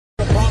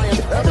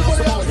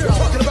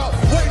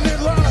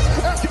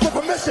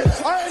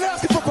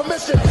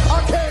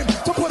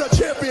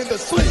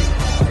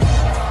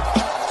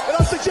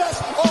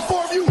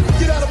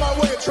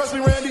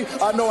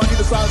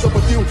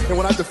attitude. And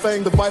when I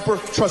defang the Viper,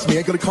 trust me,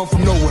 ain't gonna come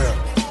from nowhere.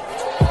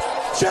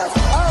 Jeff,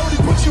 I already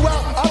put you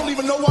out. I don't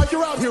even know why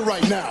you're out here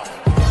right now.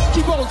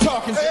 Keep on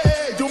talking.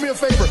 Hey, do me a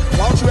favor.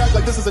 Why don't you act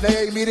like this is an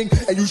AA meeting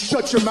and you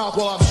shut your mouth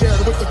while I'm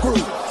sharing with the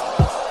group?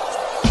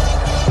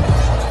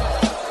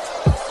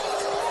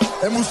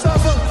 And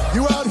Mustafa,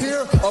 you out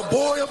here, a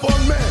boy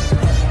among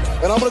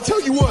men. And I'm gonna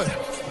tell you what.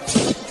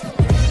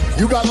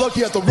 You got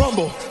lucky at the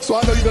Rumble, so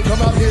I know you're gonna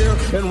come out here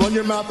and run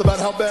your mouth about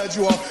how bad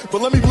you are.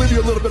 But let me give you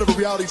a little bit of a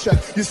reality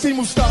check. You see,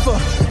 Mustafa,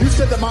 you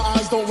said that my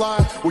eyes don't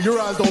lie. Well, your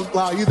eyes don't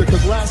lie either,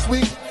 because last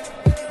week,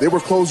 they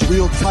were closed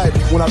real tight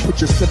when I put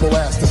your simple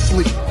ass to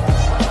sleep.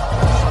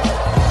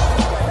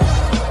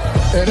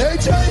 And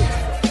AJ,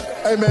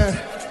 hey man,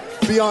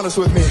 be honest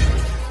with me.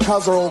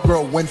 How's our old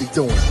girl Wendy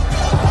doing?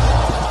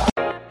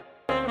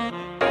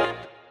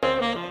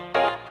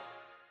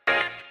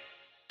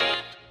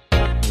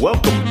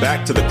 Welcome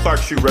back to the Clark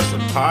Street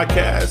Wrestling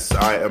Podcast.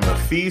 I am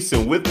Nafis,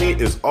 and with me,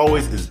 as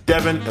always, is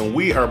Devin, and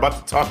we are about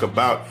to talk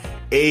about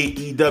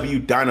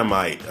AEW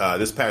Dynamite.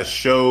 This past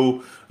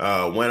show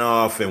went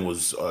off and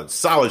was a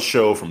solid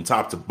show from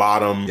top to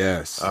bottom.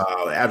 Yes.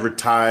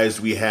 Advertised,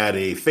 we had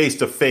a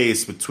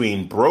face-to-face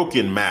between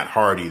Broken Matt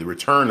Hardy, the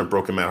return of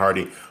Broken Matt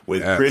Hardy,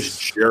 with Chris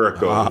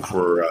Jericho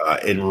for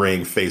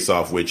in-ring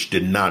face-off, which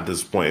did not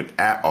disappoint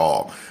at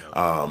all.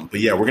 But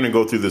yeah, we're going to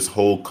go through this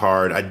whole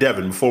card.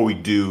 Devin, before we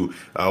do,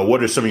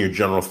 what are some of your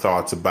general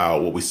thoughts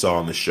about what we saw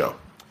on the show?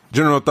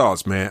 General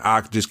thoughts, man.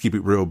 I'll just keep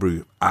it real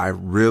brief. I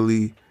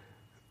really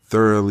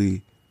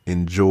thoroughly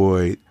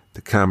enjoyed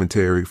the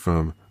commentary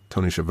from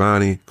Tony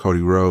Schiavone,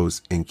 Cody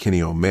Rhodes, and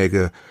Kenny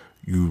Omega.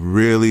 You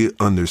really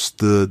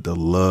understood the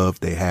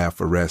love they have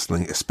for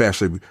wrestling,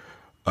 especially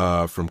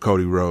from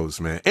Cody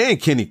Rhodes, man.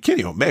 And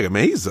Kenny Omega,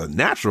 man, he's a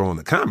natural on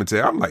the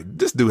commentary. I'm like,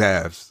 this dude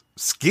has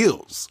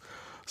skills.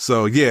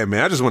 So, yeah,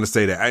 man, I just want to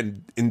say that I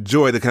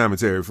enjoy the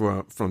commentary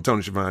from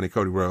Tony Schiavone,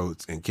 Cody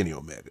Rhodes, and Kenny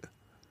Omega.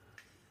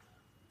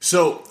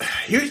 So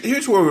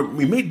here's where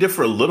we may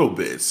differ a little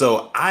bit.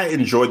 So I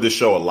enjoyed the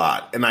show a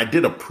lot, and I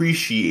did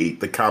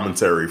appreciate the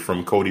commentary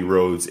from Cody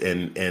Rhodes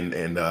and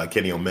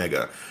Kenny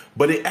Omega.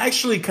 But it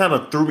actually kind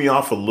of threw me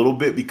off a little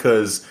bit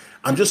because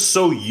I'm just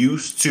so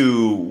used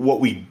to what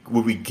we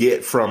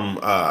get from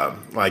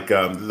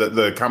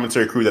the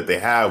commentary crew that they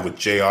have with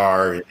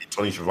JR and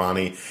Tony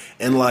Schiavone,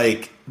 and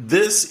like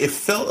this, it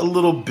felt a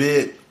little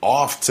bit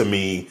off to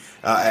me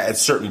at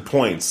certain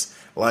points.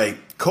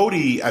 Like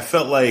Cody, I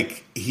felt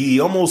like he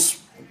almost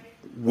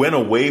went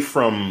away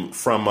from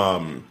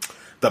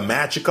the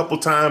match a couple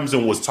times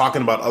and was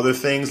talking about other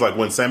things, like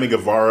when Sammy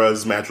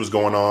Guevara's match was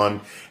going on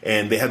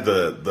and they had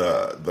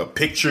the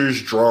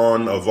pictures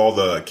drawn of all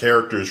the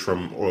characters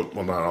from,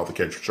 well, not all the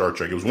characters from Star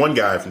Trek. It was one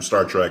guy from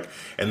Star Trek,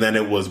 and then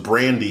it was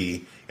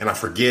Brandy, and I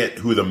forget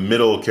who the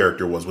middle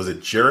character was. Was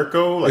it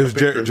Jericho? Like it was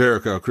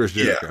Jericho, Chris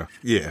Jericho.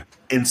 Yeah.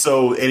 And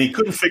he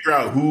couldn't figure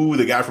out who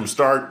the guy from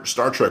Star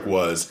Trek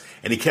was,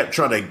 and he kept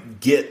trying to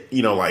get,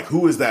 like,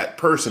 who is that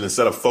person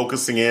instead of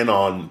focusing in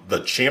on the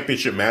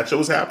championship match that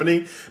was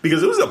happening,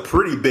 because it was a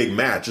pretty big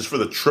match just for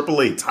the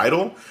AAA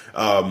title,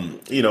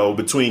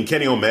 between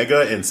Kenny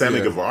Omega and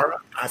Sammy Guevara.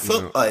 I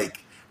felt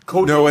like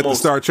Cody. You know what? The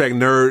Star Trek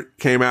nerd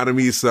came out of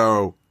me,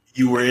 so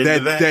you were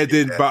into that.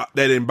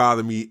 That didn't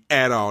bother me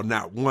at all,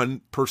 not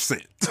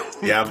 1%.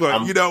 Yeah,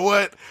 but you know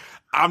what?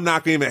 I'm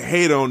not going to even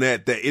hate on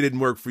that it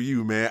didn't work for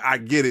you, man. I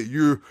get it.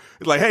 You're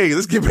like, hey,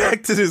 let's get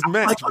back to this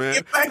match, man.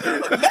 Get back to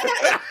the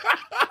match.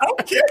 I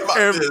don't care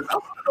about this.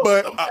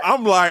 But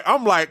I'm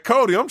like,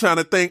 Cody, I'm trying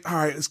to think, all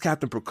right, it's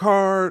Captain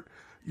Picard,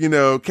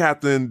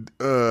 Captain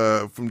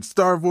from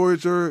Star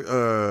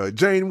Voyager,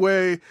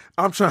 Janeway.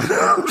 I'm trying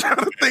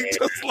to think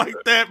just like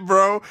that,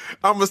 bro.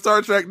 I'm a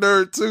Star Trek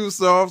nerd too,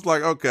 so I was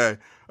like, okay.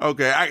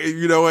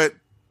 You know what?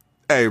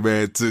 Hey,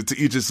 man, to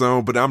each his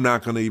own, but I'm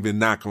not going to even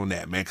knock on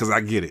that, man, because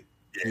I get it.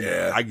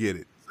 Yeah, I get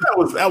it. That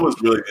was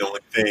really the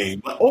only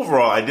thing. But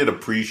overall, I did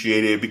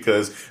appreciate it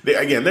because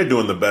they're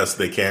doing the best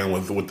they can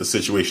with the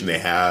situation they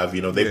have.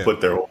 They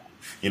put their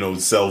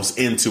selves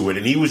into it,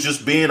 and he was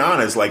just being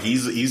honest. Like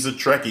he's a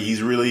Trekkie,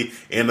 he's really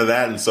into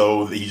that, and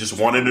so he just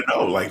wanted to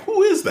know, like,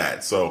 who is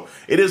that? So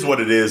it is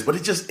what it is. But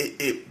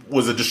it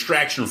was a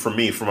distraction for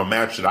me from a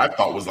match that I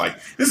thought was like,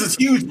 this is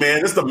huge,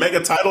 man. This is the mega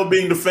title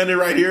being defended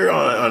right here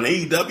on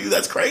AEW.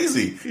 That's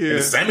crazy. Yeah.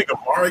 And Sammy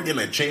Guevara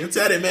getting a chance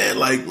at it, man.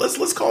 Like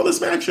let's call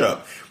this match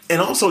up. And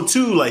also,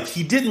 too, like,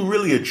 he didn't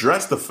really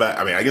address the fact,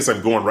 I mean, I guess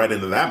I'm going right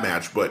into that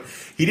match, but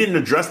he didn't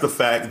address the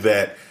fact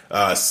that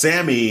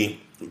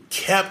Sammy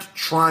kept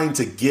trying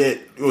to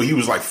he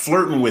was like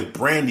flirting with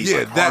Brandy.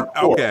 Yeah,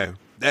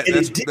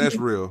 that's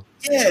real.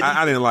 Yeah,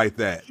 I didn't like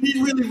that. He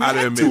didn't really react I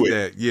didn't admit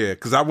that. Yeah,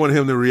 because I wanted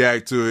him to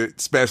react to it,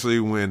 especially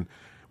when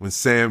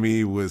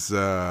Sammy was,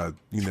 tongue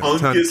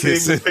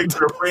kissing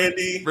picture of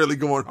Brandy, really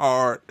going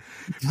hard.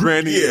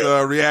 Brandy's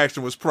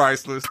reaction was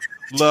priceless.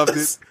 Loved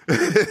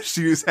it.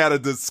 She just had a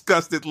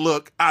disgusted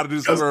look out of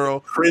this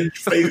girl. Cringe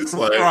face,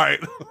 like, right.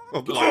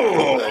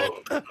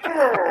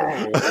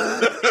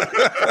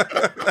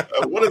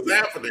 What is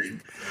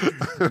happening?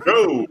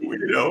 No,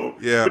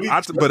 Yeah,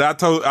 I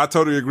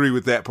totally agree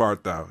with that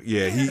part though.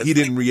 Yeah, he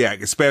didn't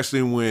react,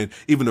 especially when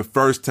even the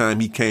first time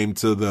he came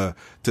to the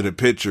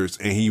pictures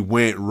and he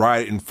went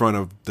right in front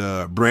of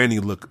the Brandy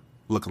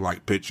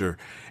look-alike picture,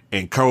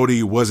 and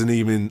Cody wasn't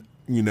even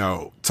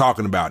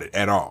talking about it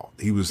at all.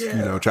 He was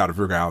trying to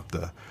figure out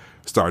the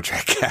Star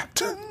Trek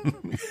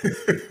captain.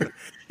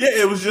 Yeah,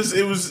 it was just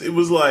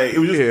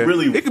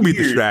really it can be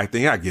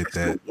distracting. I get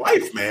that.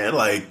 Wife, man,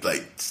 like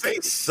say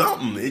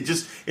something. It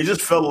just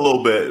felt a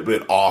little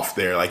bit off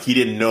there. Like he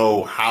didn't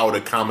know how to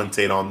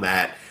commentate on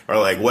that, or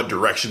like what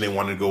direction they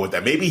wanted to go with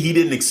that. Maybe he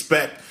didn't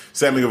expect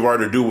Sammy Guevara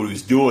to do what he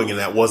was doing, and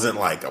that wasn't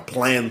like a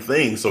planned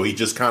thing. So he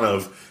just kind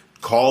of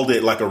called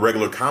it like a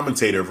regular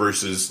commentator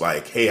versus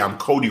like, hey, I'm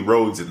Cody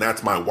Rhodes and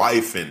that's my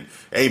wife, and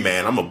hey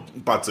man, I'm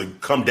about to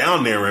come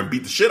down there and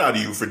beat the shit out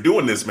of you for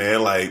doing this,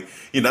 man. Like,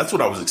 that's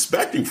what I was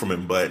expecting from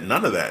him, but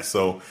none of that.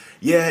 So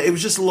yeah, it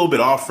was just a little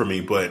bit off for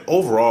me, but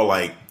overall,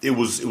 like it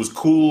was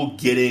cool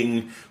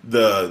getting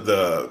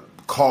the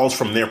calls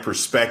from their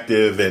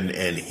perspective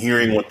and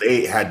hearing what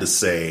they had to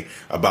say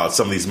about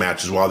some of these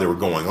matches while they were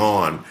going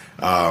on.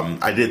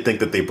 I did think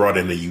that they brought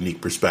in a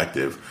unique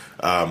perspective.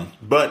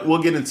 But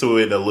we'll get into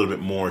it a little bit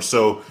more.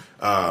 So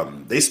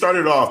they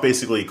started off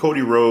basically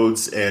Cody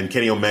Rhodes and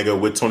Kenny Omega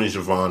with Tony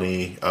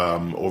Schiavone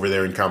over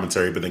there in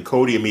commentary, but then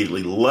Cody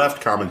immediately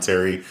left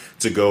commentary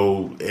to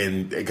go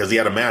because he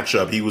had a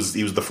matchup. He was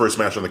the first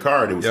match on the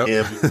card. It was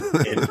him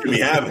and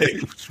Jimmy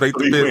Havoc. Straight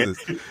to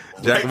business.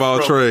 Jack of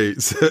all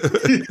trades.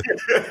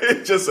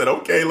 Just said,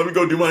 okay, let me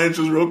go do my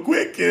intros real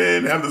quick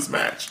and have this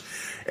match.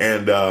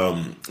 And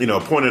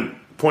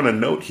point of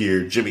note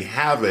here, Jimmy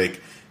Havoc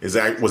was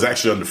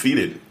actually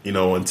undefeated,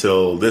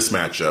 until this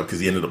matchup,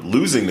 because he ended up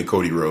losing to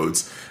Cody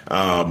Rhodes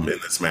in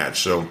this match.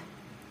 So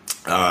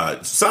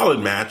solid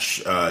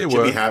match.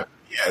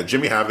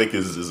 Jimmy Havoc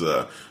is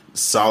a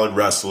solid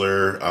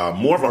wrestler,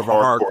 more of a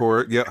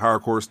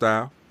hardcore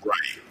style. Right.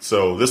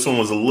 So this one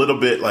was a little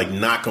bit like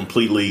not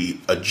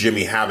completely a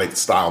Jimmy Havoc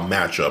style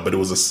matchup, but it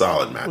was a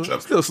solid matchup.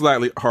 Well, still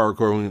slightly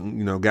hardcore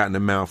when, got in the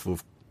mouth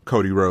of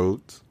Cody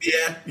Rhodes.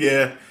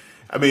 Yeah.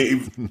 I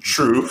mean,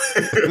 true.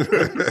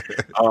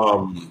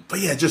 But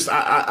yeah, just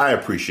I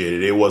appreciate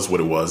it. It was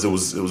what it was. It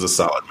was a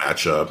solid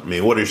matchup. I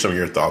mean, what are some of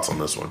your thoughts on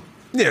this one?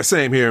 Yeah,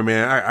 same here,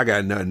 man. I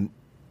got nothing,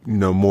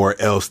 more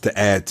else to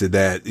add to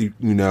that.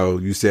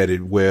 You said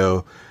it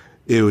well.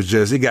 It was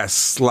just, it got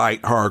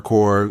slight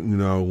hardcore,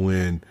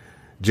 when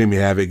Jimmy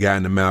Havoc got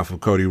in the mouth of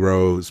Cody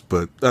Rhodes.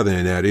 But other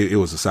than that, it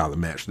was a solid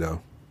match,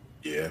 though.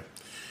 Yeah.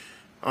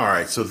 All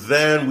right. So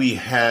then we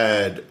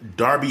had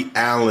Darby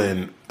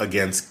Allin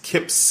against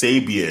Kip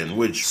Sabian,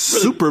 which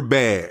really, super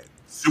bad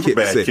Kip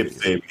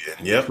Sabian.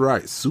 Yep.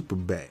 Right. Super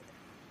bad.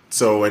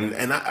 So,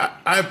 and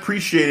I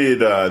appreciated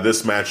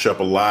this matchup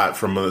a lot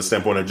from the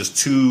standpoint of just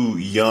two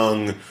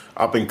young,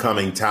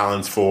 up-and-coming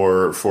talents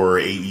for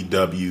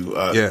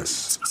AEW. Yes.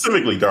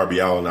 Specifically Darby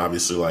Allin,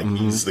 obviously. Like,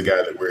 he's the guy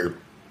that we're,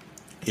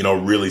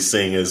 really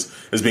seeing as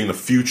being the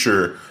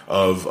future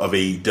of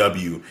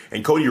AEW.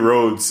 And Cody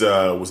Rhodes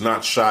was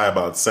not shy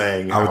about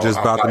saying... I was just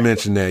about to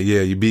mention that.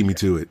 Yeah, you beat me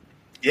to it.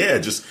 Yeah,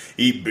 just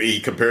he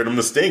compared him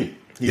to Sting.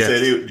 He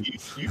said,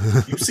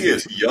 "You see a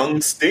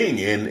young Sting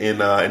in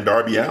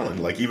Darby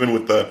Allin, like even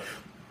with the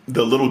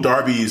little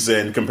Darbys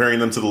and comparing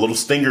them to the little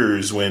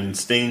Stingers when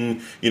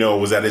Sting,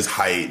 was at his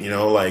height,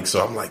 like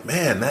so. I'm like,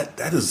 man,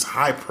 that is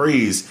high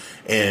praise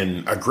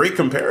and a great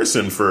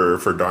comparison for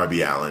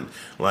Darby Allin.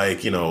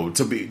 Like,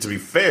 to be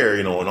fair,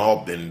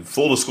 in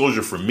full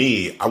disclosure for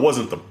me, I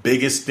wasn't the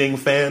biggest Sting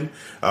fan.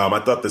 I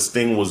thought the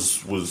Sting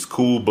was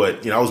cool,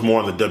 but I was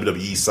more on the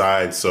WWE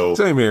side. So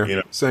same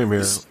here. Same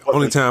here.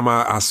 Only time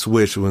I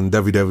switched when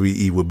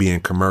WWE would be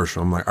in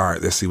commercial. I'm like, all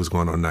right, let's see what's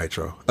going on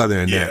Nitro. Other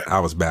than that, I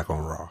was back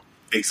on Raw.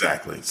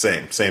 Exactly.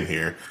 Same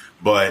here.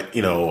 But,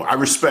 I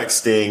respect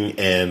Sting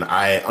and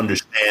I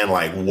understand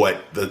like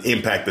what the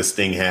impact that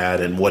Sting had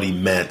and what he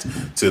meant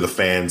to the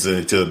fans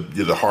and to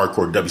the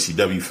hardcore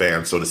WCW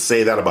fans. So to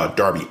say that about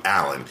Darby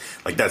Allin,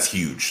 like that's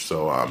huge.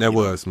 So that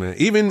was, man.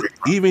 Even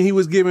he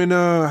was giving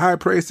high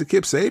praise to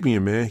Kip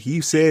Sabian, man. He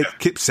said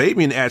Kip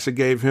Sabian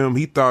actually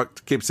he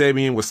thought Kip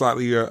Sabian was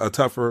slightly a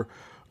tougher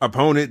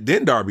opponent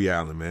than Darby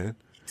Allin, man.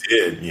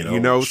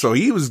 Did, so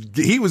he was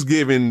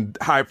giving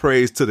high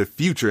praise to the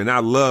future, and I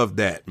love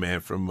that, man,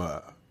 from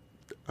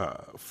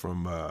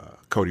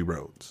Cody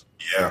Rhodes.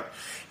 Yeah,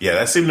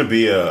 that seemed to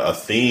be a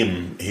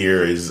theme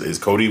here. Is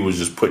Cody was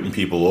just putting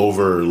people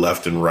over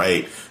left and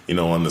right,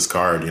 on this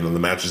card. The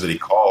matches that he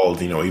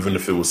called, even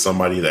if it was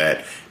somebody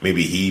that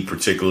maybe he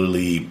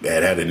particularly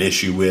had an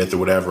issue with or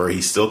whatever,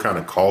 he still kind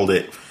of called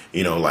it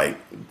like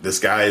this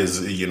guy is,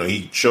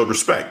 he showed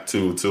respect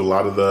to a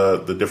lot of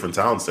the different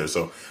talents there.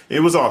 So it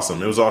was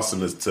awesome. It was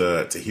awesome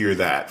to hear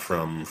that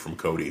from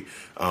Cody.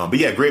 But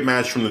yeah, great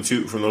match from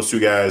those two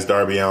guys,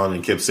 Darby Allin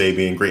and Kip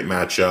Sabian. Great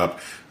matchup.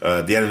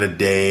 At the end of the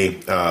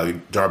day,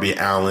 Darby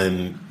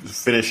Allin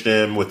finished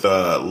him with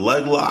a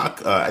leg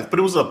lock, but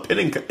it was a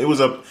pinning. It was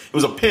a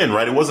pin,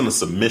 right? It wasn't a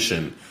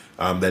submission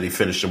that he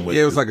finished him with.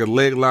 Yeah, it was like a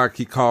leg lock.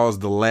 He calls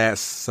the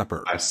Last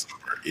Supper.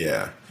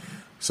 Yeah.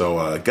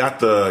 So got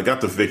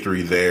the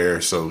victory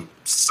there. So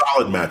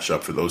solid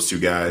matchup for those two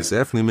guys.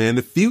 Definitely, man.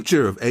 The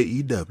future of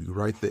AEW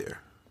right there.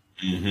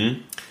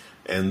 Mm-hmm.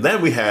 And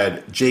then we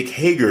had Jake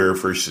Hager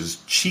versus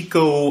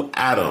Chico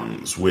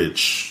Adams,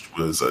 which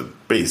was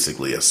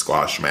basically a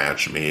squash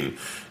match. I mean,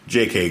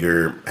 Jake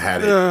Hager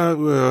had it.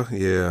 Well,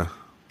 yeah.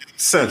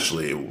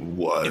 Essentially, it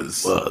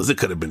was. It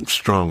could have been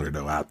stronger,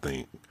 though, I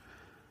think.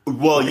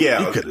 Well,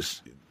 yeah.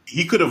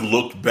 He could have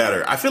looked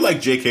better. I feel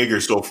like Jake Hager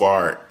so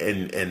far,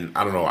 and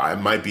I don't know, I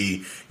might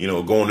be,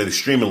 going to the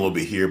extreme a little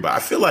bit here, but I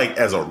feel like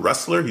as a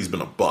wrestler, he's been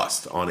a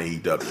bust on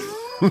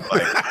AEW.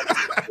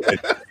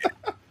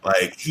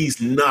 Like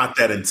he's not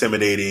that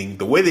intimidating.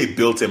 The way they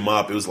built him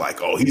up, it was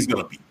like, oh, he's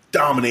going to be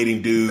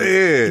dominating dude.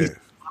 Yeah.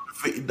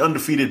 He's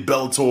undefeated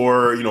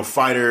Bellator,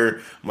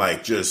 fighter,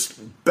 like just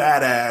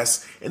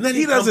badass. And then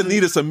he doesn't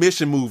need a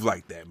submission move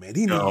like that, man.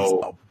 He needs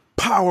a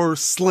power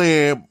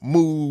slam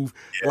move.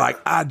 Yeah.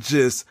 Like I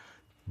just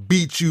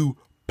beat you.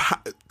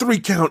 3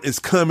 count is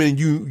coming.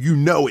 You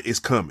know it is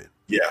coming.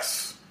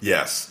 Yes.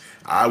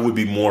 I would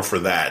be more for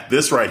that.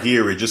 This right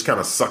here, it just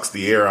kind of sucks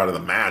the air out of the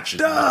match. It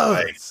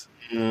does.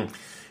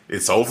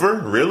 It's over?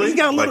 Really? He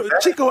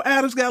got Chico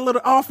Adams got a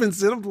little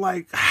offense in him.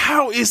 Like,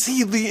 how is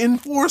he the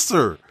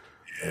enforcer?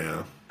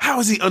 Yeah.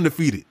 How is he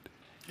undefeated?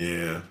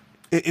 Yeah.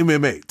 In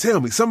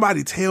MMA.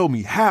 Somebody tell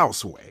me how,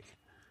 Sway.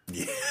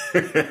 Yeah.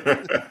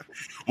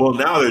 Well,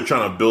 now they're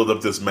trying to build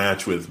up this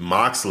match with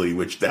Moxley,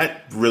 which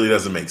that really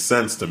doesn't make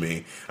sense to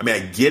me. I mean, I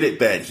get it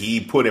that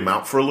he put him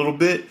out for a little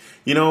bit,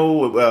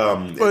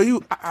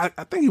 I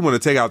think you want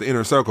to take out the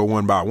Inner Circle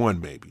one by one,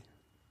 maybe.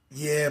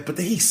 Yeah, but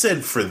then he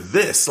said for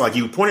this, like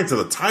you pointed to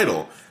the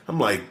title. I'm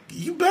like,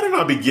 you better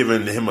not be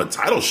giving him a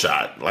title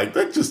shot. Like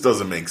that just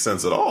doesn't make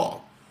sense at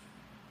all.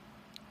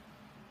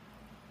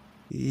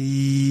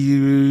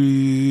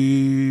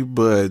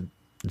 But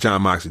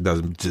Jon Moxley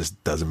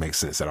doesn't make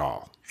sense at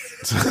all.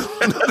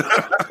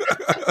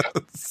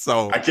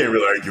 So I can't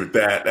really argue with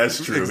that.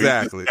 That's true.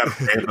 Exactly.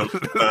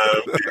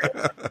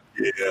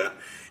 Yeah.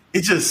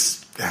 It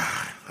just,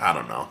 I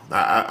don't know.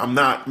 I'm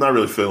not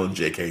really feeling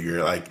Jake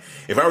Hager. Like,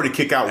 if I were to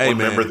kick out one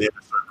member of the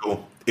Inner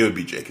Circle, it would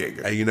be Jake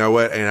Hager. Hey, you know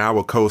what? And I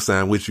will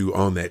co-sign with you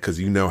on that because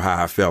you know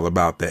how I felt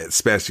about that,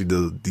 especially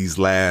these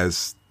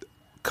last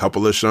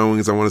couple of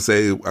showings, I want to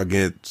say,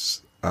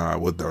 against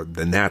with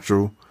the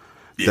Natural,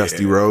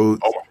 Dusty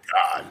Rhodes. Oh, my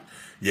God.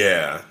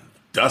 Yeah.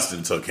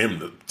 Dustin took him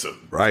to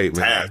right,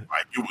 task. Man.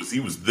 Like, he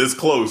was this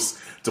close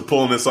to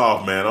pulling this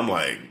off, man. I'm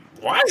like,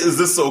 why is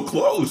this so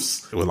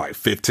close? It was like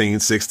 15,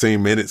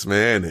 16 minutes,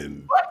 man.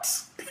 And what?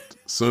 As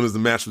soon as the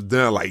match was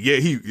done, like,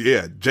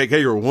 Jake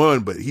Hager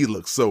won, but he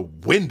looked so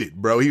winded,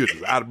 bro. He was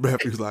out of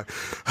breath. He was like,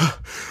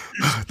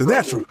 the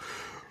Natural.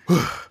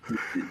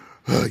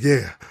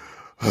 Yeah.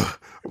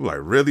 I'm like,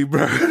 really,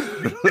 bro?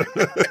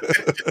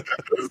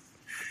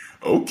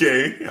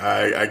 Okay.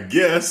 I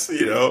guess,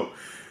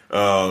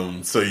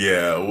 So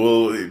yeah,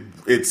 well,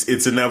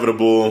 it's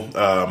inevitable.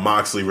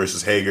 Moxley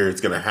versus Hager,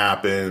 it's going to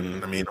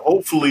happen. I mean,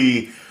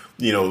 hopefully,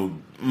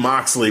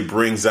 Moxley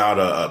brings out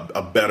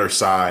a better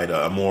side,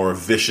 a more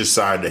vicious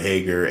side to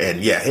Hager.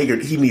 And yeah, Hager,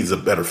 he needs a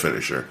better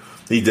finisher.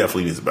 He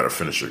definitely needs a better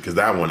finisher because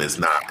that one it's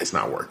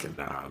not working.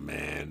 Nah,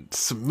 man,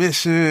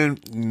 submission.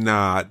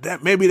 Nah,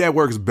 maybe that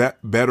works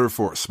better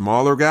for a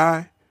smaller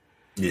guy.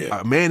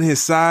 Yeah, a man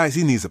his size,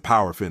 he needs a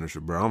power finisher,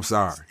 bro. I'm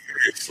sorry.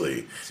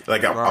 Seriously,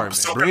 like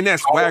bring that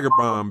swagger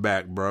bomb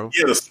back, bro.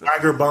 Yeah, the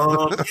swagger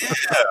bomb.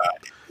 Yeah,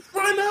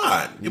 why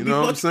not? You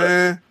know what I'm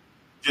saying?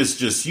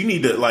 Just you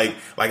need to like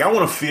I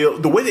want to feel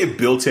the way they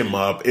built him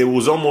up. It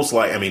was almost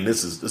like, I mean,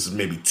 this is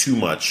maybe too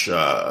much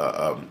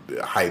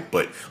hype,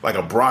 but like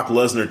a Brock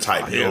Lesnar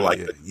type, power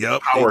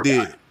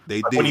guy.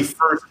 They like did. When he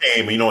first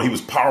came, he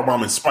was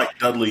powerbombing Spike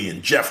Dudley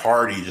and Jeff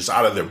Hardy just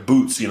out of their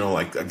boots,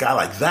 like a guy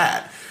like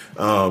that.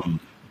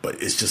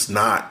 But it's just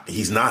not.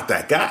 He's not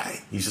that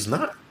guy. He's just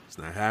not. It's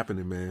not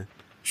happening, man.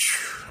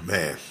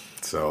 Man,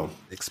 so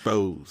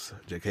exposed.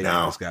 Jake Hager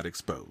just got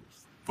exposed.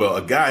 Well,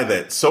 a guy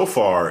that so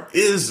far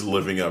is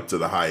living up to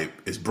the hype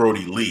is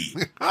Brody Lee.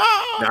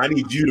 Now, I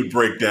need you to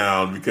break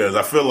down because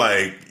I feel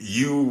like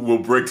you will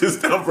break this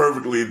down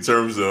perfectly in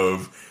terms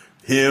of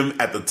him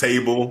at the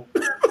table,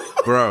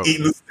 bro,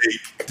 eating the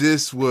steak.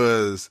 This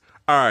was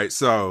all right.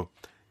 So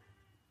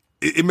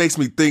it makes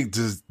me think: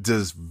 does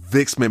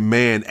Vince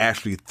McMahon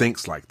actually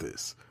thinks like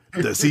this?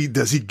 Does he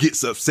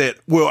gets upset?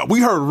 Well, we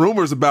heard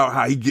rumors about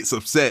how he gets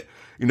upset.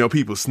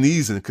 People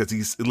sneezing because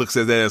it looks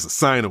at that as a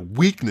sign of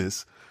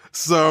weakness.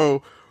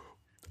 So,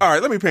 all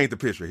right, let me paint the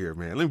picture here,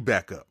 man. Let me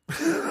back up.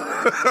 Take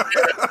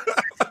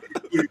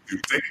your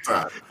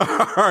time.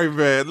 All right,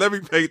 man. Let me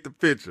paint the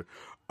picture.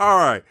 All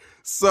right.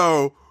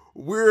 So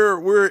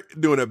we're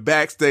doing a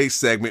backstage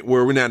segment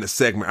where we're not in a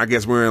segment. I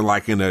guess we're in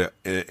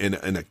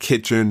a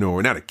kitchen,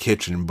 or not a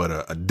kitchen,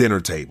 but a dinner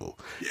table.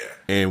 Yeah.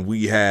 And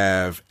we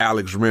have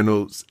Alex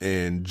Reynolds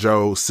and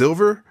John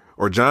Silver.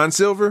 John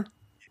Silver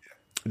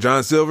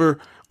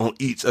on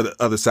each of the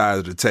other side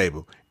of the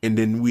table. And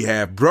then we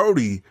have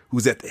Brody,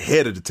 who's at the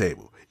head of the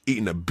table,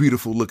 eating a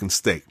beautiful looking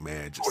steak,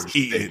 man. Just Gorgeous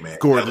eating steak, man.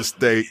 gorgeous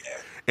steak. Yeah.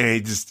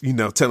 And just,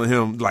 telling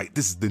him, like,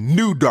 this is the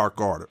new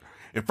Dark Order.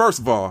 And first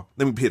of all,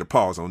 let me hit a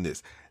pause on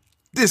this.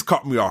 This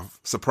caught me off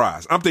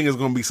surprise. I'm thinking it's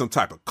going to be some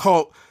type of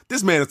cult.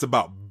 This man is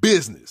about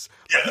business.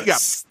 Yes. He got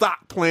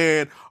stock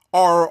plan,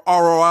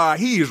 ROI.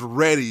 He is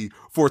ready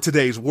for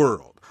today's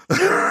world.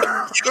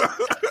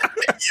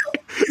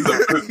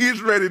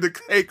 He's ready to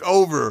take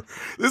over.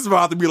 This is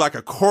about to be like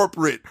a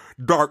corporate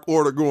Dark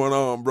Order going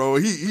on, bro.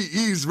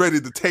 He's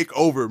ready to take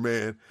over,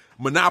 man.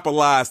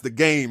 Monopolize the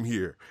game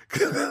here.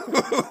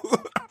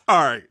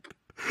 All right.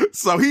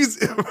 So he's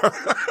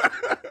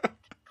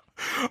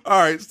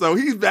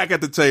back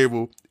at the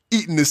table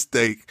eating this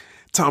steak,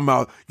 talking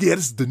about, yeah,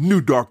 this is the new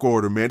Dark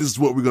Order, man. This is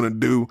what we're going to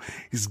do.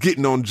 He's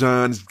getting on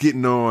John. He's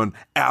getting on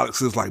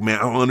Alex. It's like, man,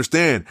 I don't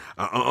understand.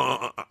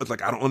 It's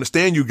like, I don't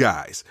understand you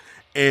guys.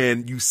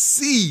 And you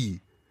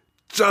see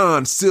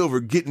John Silver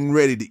getting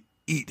ready to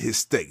eat his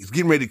steak. He's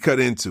getting ready to cut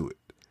into it.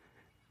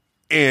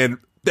 And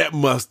that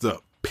must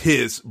have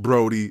pissed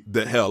Brody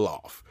the hell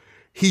off.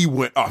 He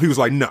went off. He was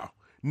like, no,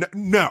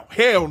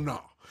 hell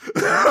no.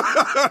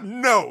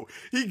 No.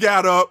 He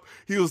got up.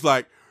 He was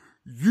like,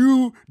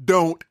 you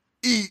don't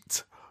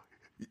eat.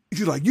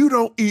 He's like, you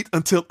don't eat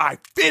until I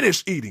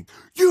finish eating.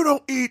 You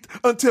don't eat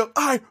until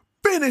I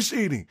finish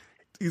eating.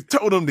 He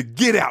told him to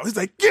get out. He's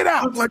like, get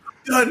out. Like,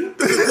 done.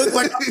 He was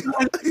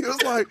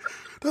like,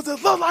 does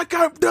it look like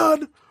I'm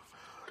done?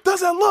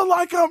 Does it look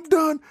like I'm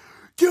done?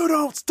 You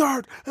don't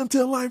start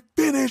until I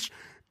finish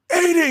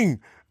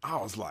eating. I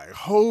was like,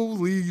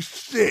 holy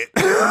shit.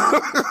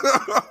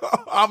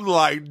 I'm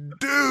like,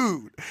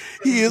 dude,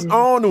 he is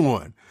on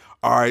one.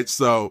 All right,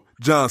 so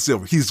John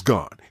Silver, he's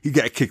gone. He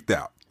got kicked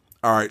out.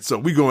 All right, so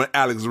we going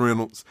Alex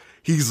Reynolds.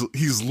 He's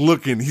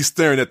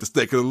staring at the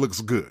steak because it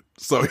looks good.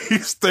 So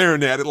he's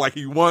staring at it like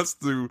he wants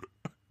to,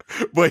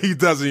 but he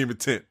doesn't even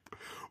tempt.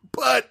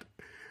 But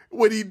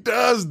what he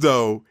does,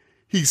 though,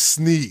 he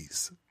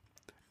sneezes.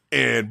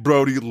 And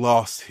Brody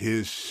lost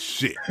his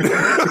shit.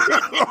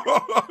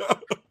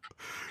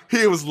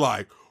 He was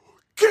like,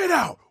 get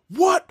out.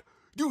 What?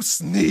 You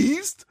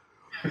sneezed?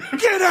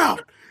 Get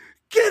out.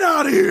 Get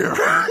out of here.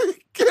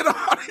 Get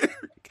out of here.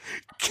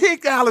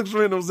 Kick Alex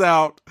Reynolds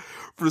out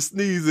for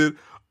sneezing.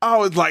 I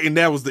was like, and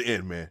that was the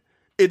end, man.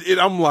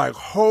 I'm like,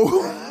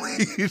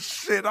 holy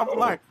shit. I'm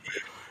like,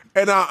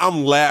 and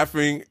I'm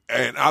laughing,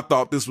 and I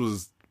thought this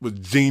was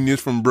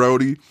genius from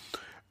Brody.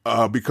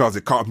 Because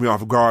it caught me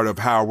off guard of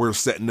how we're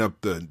setting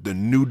up the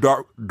new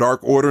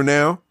Dark Order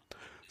now.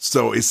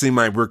 So it seemed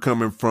like we're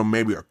coming from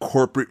maybe a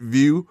corporate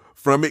view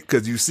from it,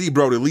 because you see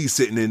Brody Lee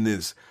sitting in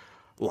this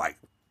like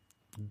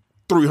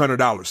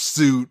 $300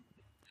 suit,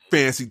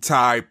 fancy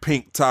tie,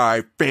 pink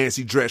tie,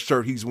 fancy dress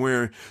shirt he's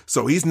wearing.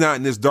 So he's not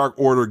in this Dark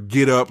Order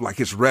get up like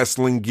his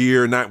wrestling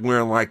gear, not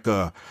wearing like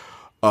a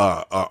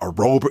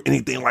robe or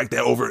anything like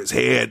that over his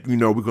head. We're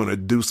going to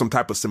do some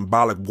type of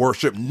symbolic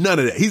worship. None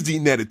of that. He's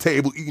eating at a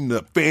table, eating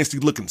a fancy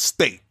looking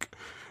steak,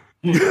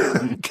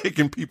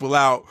 kicking people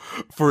out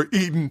for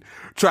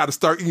try to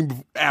start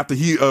eating after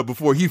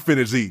before he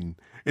finished eating.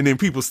 And then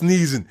people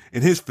sneezing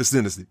in his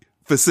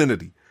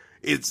vicinity.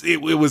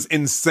 It was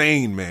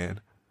insane,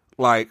 man.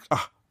 Like,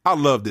 I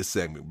love this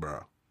segment,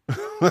 bro.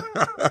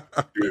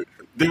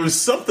 There was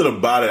something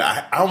about it.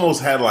 I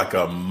almost had like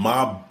a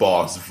mob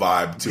boss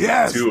vibe to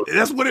it too.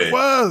 That's what it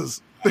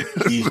was.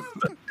 He's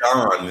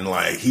gone and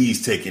like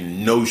he's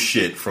taking no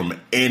shit from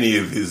any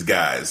of his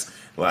guys.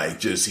 Like,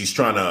 just he's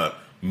trying to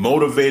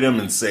motivate them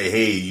and say,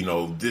 hey,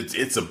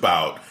 it's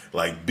about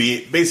like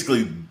being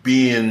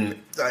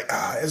like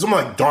it's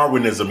almost like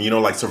Darwinism,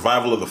 like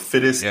survival of the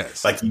fittest.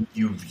 Yes. Like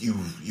you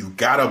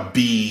gotta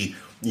be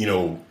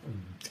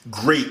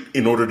great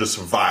in order to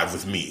survive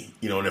with me.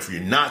 And if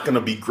you're not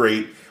gonna be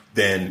great,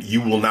 then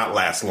you will not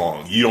last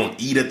long. You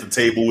don't eat at the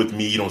table with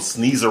me. You don't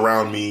sneeze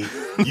around me.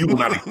 You will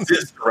not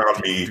exist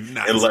around me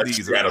unless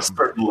you're at a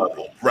certain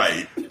level.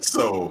 Right.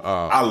 So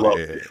I loved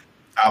it.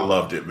 I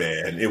loved it,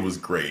 man. It was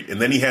great. And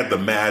then he had the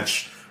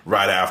match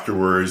right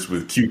afterwards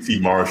with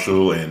QT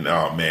Marshall. And,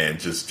 oh, man,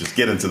 just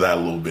get into that a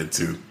little bit,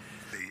 too.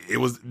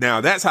 Now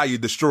that's how you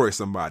destroy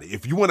somebody.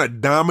 If you want a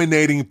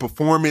dominating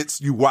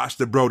performance, you watch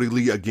the Brody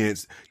Lee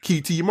against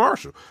QT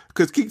Marshall.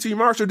 Because QT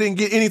Marshall didn't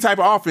get any type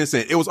of offense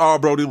in. It was all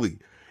Brody Lee.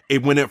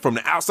 It went up from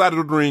the outside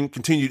of the ring,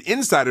 continued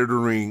inside of the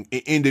ring,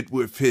 and ended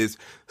with his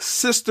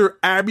Sister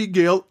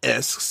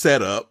Abigail-esque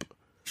setup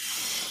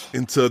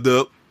into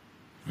the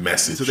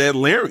message. To that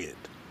lariat.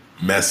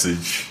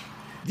 Message.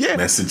 Yeah.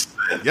 Message.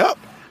 Yep.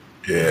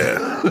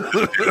 Yeah.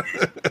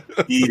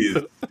 He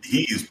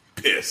is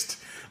pissed.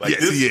 Like,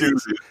 yes, this dude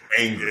is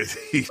angry.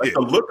 Like,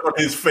 the look on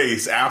his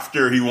face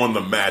after he won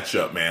the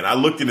matchup, man. I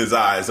looked in his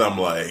eyes. I'm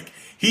like,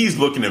 he's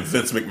looking at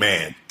Vince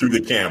McMahon through the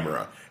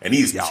camera, and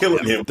he's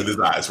killing him with his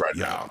eyes right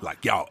now.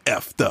 Like, y'all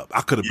effed up.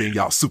 I could have been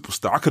y'all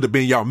superstar. I could have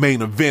been y'all main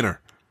eventer.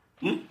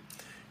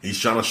 He's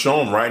trying to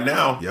show him right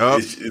now. Yep.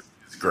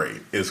 It's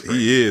great. It's great.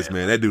 He is,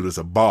 man. That dude is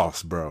a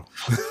boss, bro.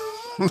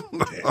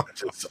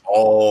 Just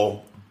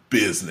all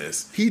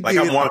business.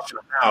 I'm watching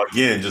him now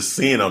again, just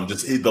seeing him,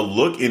 just the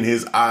look in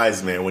his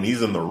eyes, man, when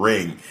he's in the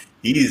ring.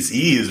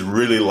 He is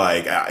really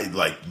like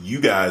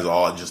you guys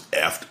all just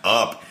effed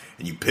up,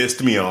 and you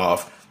pissed me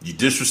off. You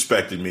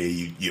disrespected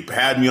me. You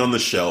had me on the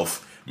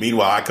shelf.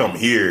 Meanwhile, I come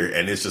here,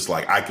 and it's just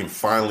like I can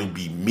finally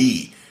be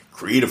me.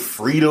 Creative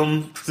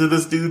freedom to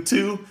this dude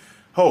too.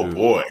 Oh, dude,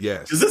 boy.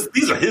 Yes.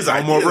 These are his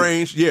ideas. More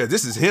range. Yeah,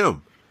 this is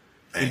him.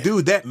 Man. And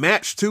dude, that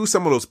match too,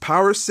 some of those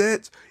power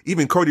sets,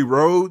 even Cody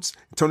Rhodes,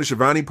 Tony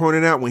Schiavone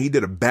pointed out when he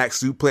did a back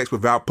suplex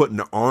without putting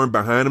the arm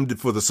behind him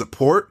for the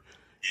support.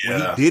 Yeah.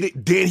 When he did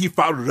it, then he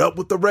followed it up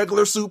with the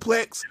regular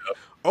suplex. Yep.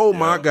 Oh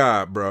my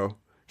God, bro.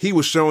 He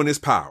was showing his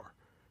power.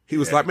 He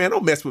was like, man,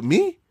 don't mess with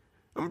me.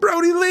 I'm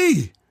Brody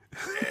Lee.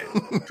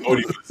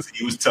 Cody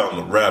he was telling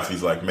the ref,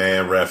 he's like,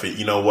 man, ref,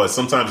 you know what?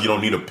 Sometimes you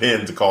don't need a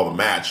pin to call the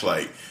match.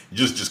 Like,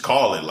 just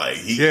call it. Like,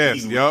 right.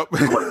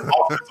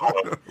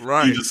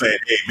 He's just saying,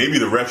 hey, maybe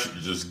the ref should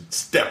just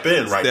step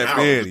in now. Step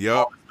in,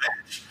 yup.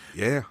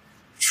 Yeah.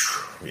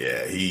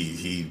 Yeah,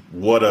 he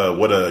what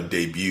a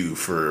debut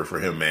for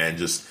him, man.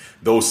 Just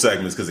those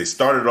segments, because they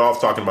started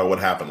off talking about what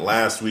happened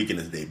last week in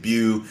his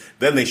debut.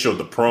 Then they showed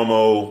the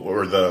promo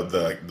or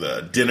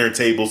the dinner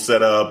table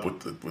set up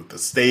with the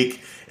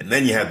steak, and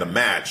then you had the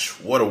match.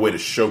 What a way to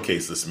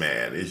showcase this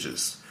man! It's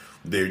just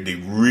they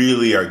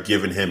really are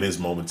giving him his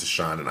moment to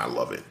shine, and I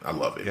love it.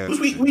 Because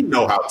we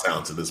know how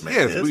talented this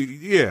man is.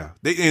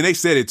 They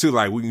said it too.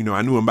 Like,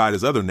 I knew him by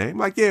his other name.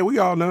 Like, yeah, we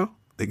all know.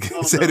 They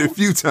said it a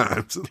few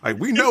times. Like,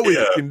 we know what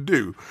he can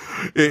do.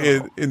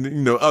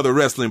 And other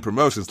wrestling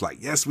promotions, like,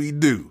 yes, we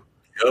do.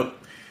 Yep.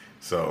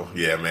 So,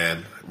 yeah,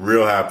 man.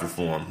 Real happy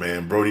for him,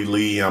 man. Brody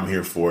Lee, I'm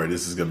here for it.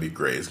 This is going to be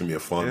great. It's going to be a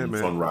fun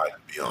ride to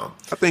be on.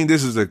 I think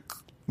this is a,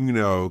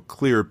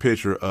 clear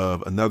picture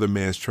of another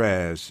man's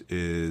trash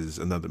is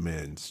another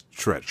man's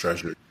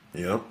treasure.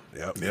 Yep.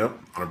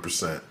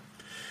 100%.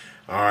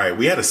 All right,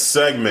 we had a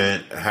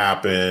segment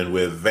happen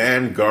with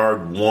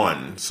Vanguard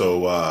 1.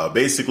 So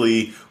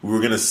basically, we were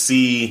going to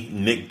see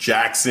Nick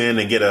Jackson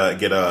and get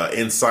a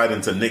insight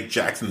into Nick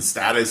Jackson's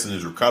status and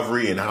his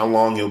recovery and how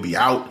long he'll be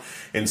out.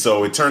 And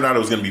so it turned out it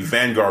was going to be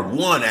Vanguard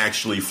 1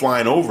 actually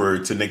flying over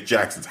to Nick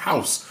Jackson's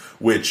house,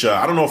 which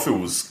I don't know if it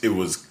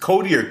was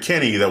Cody or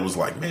Kenny that was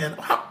like, man,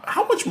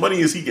 how much money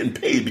is he getting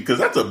paid? Because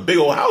that's a big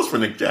old house for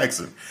Nick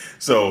Jackson.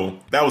 So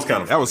that was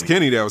kind of funny. That was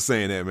Kenny that was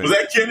saying that, man. Was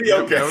that Kenny?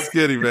 Okay. That was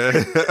Kenny, man.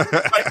 Like,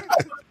 how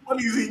much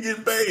money is he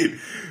getting paid?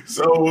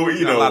 So,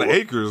 a lot of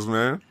acres,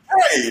 man.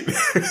 Right.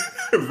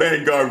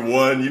 Vanguard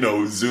 1,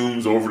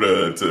 zooms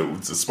over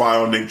to spy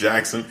on Nick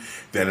Jackson.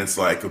 Then it's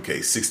like,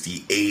 okay,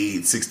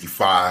 68,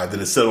 65. Then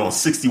it's settled on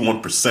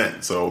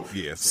 61%. So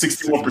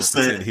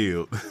 61%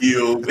 healed.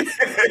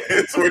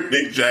 It's where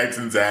Nick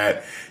Jackson's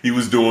at. He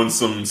was doing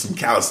some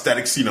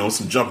calisthenics,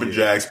 some jumping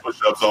jacks,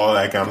 push-ups, all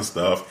that kind of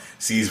stuff.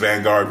 Sees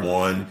Vanguard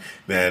 1.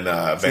 Then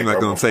seems like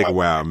going to take a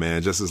while,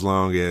 man. Just as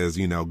long as,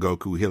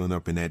 Goku healing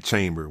up in that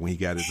chamber when he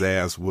got his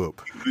ass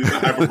whooped.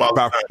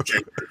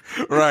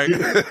 Right.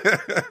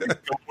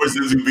 More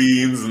Zizu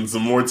beans and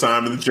some more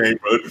time in the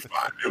chamber. It'll be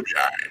fine. It'll be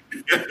all right.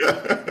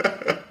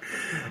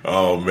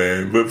 Oh,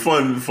 man. But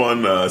fun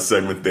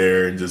segment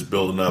there, and just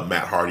building up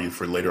Matt Hardy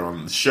for later on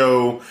in the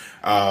show.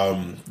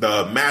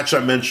 The match I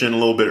mentioned a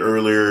little bit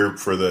earlier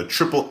for the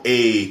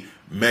AAA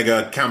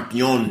Mega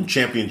Campeon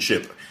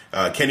Championship.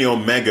 Kenny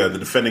Omega, the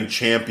defending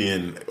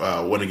champion,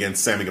 went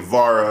against Sammy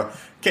Guevara.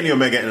 Kenny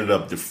Omega ended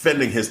up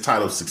defending his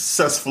title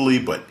successfully,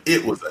 but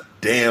it was a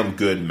damn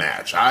good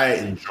match. I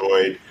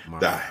enjoyed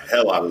the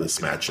hell out of this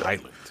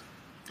matchup.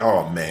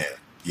 Oh, man.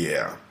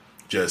 Yeah.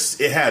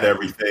 Just, it had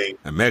everything.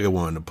 Omega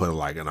wanted to put it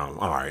like, all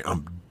right,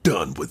 I'm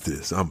done with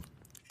this. I'm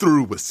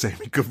through with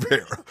Sammy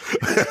Guevara.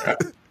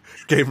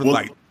 Gave him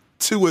like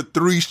 2 or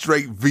 3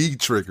 straight V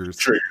triggers.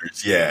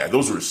 Yeah,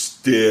 those were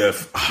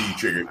stiff V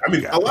triggers. I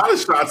mean, a lot of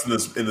shots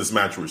in this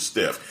match were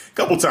stiff. A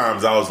couple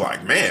times I was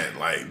like, man,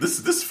 like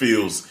this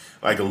feels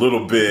like a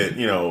little bit.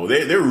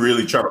 They're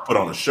really trying to put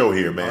on a show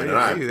here, man.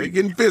 They're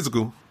getting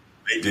physical.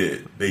 They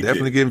did. They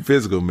definitely getting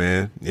physical,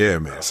 man. Yeah,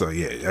 man. So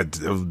yeah,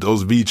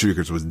 those V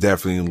triggers was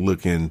definitely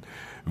looking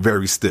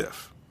very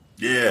stiff.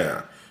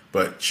 Yeah.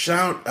 But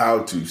shout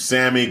out to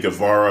Sammy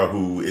Guevara,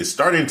 who is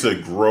starting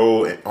to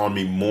grow on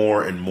me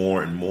more and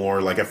more and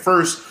more. Like at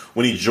first,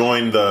 when he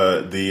joined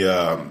the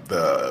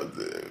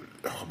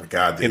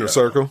Inner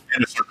Circle.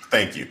 Inner Circle,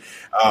 thank you.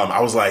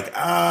 I was like,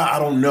 I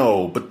don't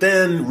know. But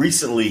then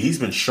recently, he's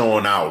been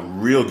showing out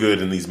real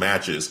good in these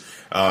matches.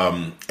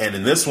 And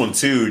in this one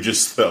too,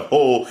 just the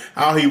whole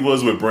how he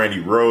was with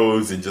Brandy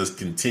Rhodes and just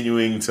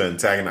continuing to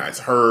antagonize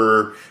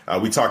her.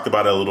 We talked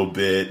about it a little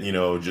bit,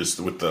 just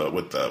with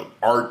the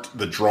art,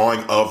 the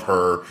drawing of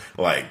her,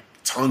 like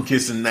tongue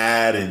kissing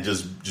that and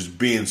just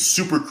being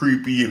super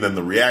creepy. And then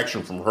the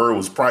reaction from her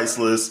was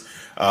priceless.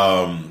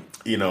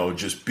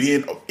 just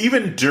being,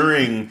 even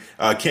during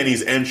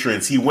Kenny's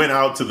entrance, he went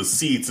out to the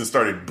seats and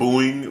started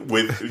booing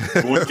with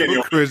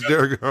Kenny Chris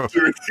Jericho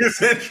during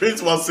his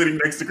entrance while sitting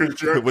next to Chris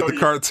Jericho with the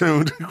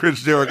cartoon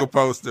Chris Jericho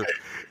poster.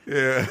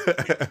 Yeah,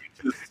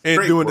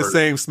 and doing the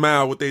same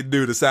smile, what they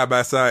do, the side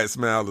by side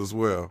smile as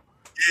well.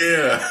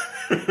 Yeah.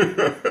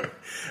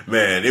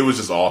 Man, it was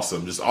just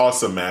awesome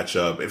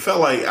matchup. It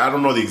felt like, I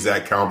don't know the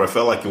exact count, but I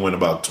felt like it went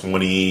about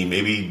 20,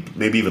 maybe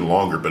even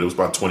longer, but it was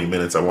about 20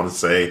 minutes, I want to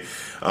say.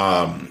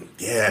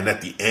 And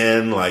at the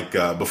end,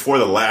 before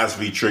the last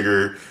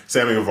V-trigger,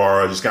 Sammy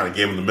Guevara just kind of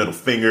gave him the middle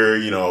finger,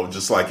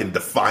 just like in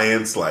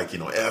defiance,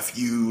 F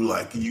you,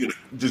 you gonna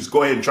just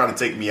go ahead and try to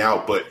take me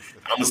out, but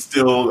I'm gonna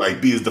still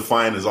be as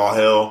defiant as all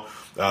hell.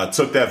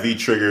 Took that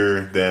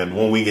V-trigger, then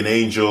One Winged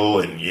Angel,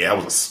 and it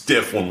was a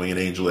stiff One Winged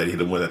Angel that hit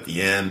him with at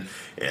the end.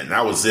 And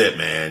that was it,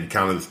 man.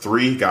 Counted to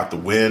 3, got the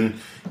win.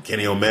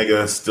 Kenny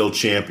Omega still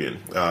champion.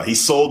 He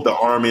sold the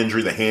arm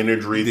injury, the hand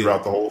injury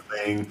throughout the whole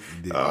thing.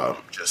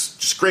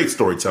 Just great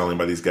storytelling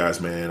by these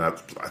guys, man. I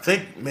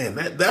think, man,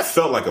 that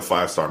felt like a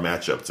 5-star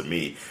matchup to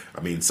me.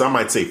 I mean, some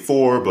might say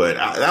 4, but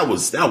that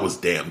was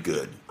damn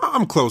good.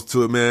 I'm close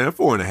to it, man.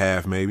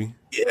 4.5, maybe.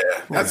 Yeah,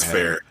 that's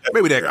fair.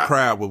 Maybe that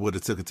crowd would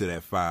have took it to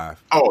that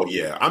 5. Oh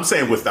yeah, I'm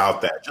saying without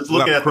that. Just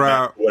looking at the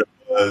crowd, what it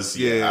was.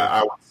 Yeah,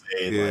 I would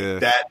say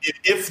that.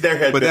 If there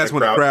had, but that's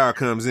when the crowd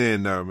comes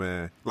in, though,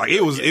 man.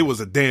 It was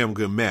a damn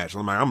good match.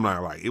 I'm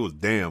not it was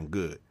damn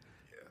good.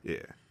 Yeah.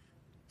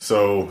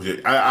 So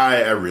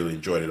I really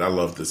enjoyed it. I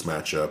love this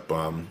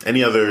matchup.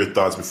 Any other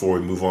thoughts before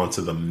we move on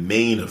to the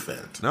main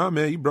event? No,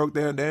 man, you broke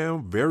that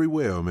down very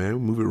well, man.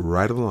 Move it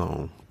right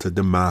along to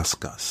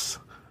Damascus.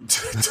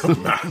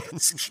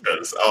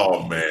 Damascus.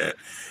 Oh man,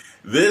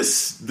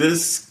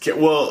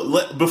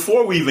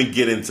 before we even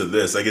get into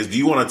this, I guess, do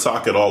you want to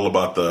talk at all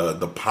about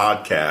the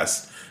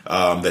podcast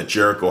that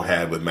Jericho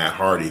had with Matt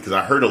Hardy? Because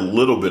I heard a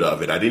little bit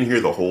of it. I didn't hear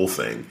the whole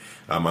thing.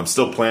 I'm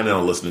still planning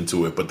on listening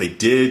to it, but they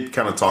did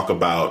kind of talk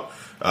about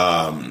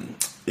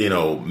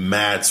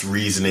Matt's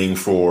reasoning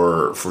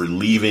for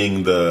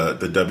leaving the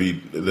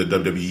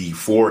WWE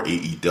for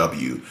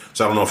AEW.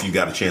 So I don't know if you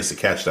got a chance to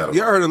catch that.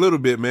 Yeah, I heard a little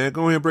bit, man.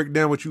 Go ahead and break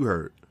down what you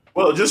heard.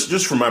 Well,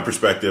 just from my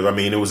perspective, I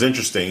mean, it was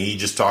interesting. He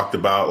just talked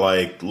about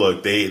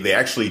look, they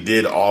actually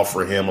did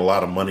offer him a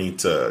lot of money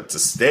to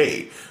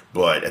stay.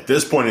 But at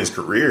this point in his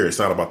career, it's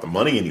not about the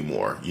money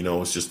anymore.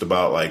 It's just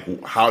about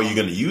how are you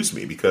going to use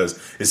me? Because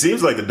it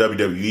seems like the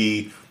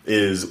WWE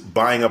is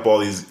buying up all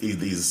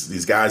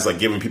these guys,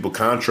 giving people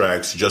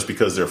contracts just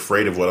because they're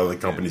afraid of what other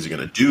companies are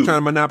going to do. Trying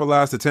to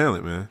monopolize the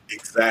talent, man.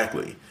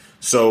 Exactly.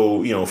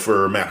 So,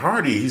 for Matt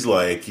Hardy, he's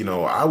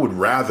I would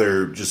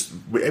rather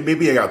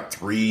maybe I got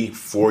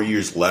 3-4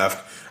 years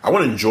left. I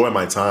want to enjoy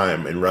my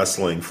time in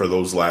wrestling for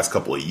those last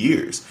couple of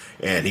years.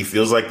 And he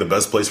feels like the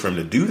best place for him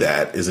to do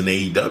that is in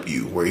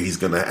AEW, where he's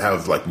going to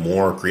have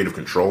more creative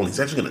control and he's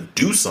actually going to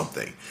do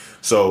something.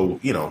 So,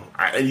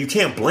 and you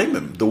can't blame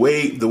him the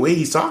way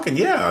he's talking.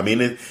 Yeah. I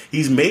mean,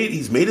 he's made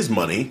his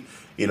money.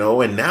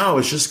 And now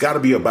it's just got to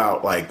be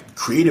about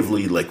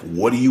creatively,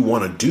 what do you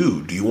want to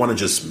do? Do you want to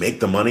just make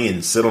the money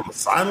and sit on the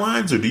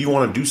sidelines, or do you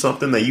want to do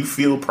something that you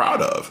feel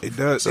proud of? It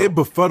does. It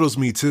befuddles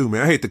me too,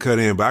 man. I hate to cut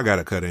in, but I got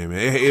to cut in,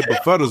 man. It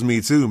befuddles me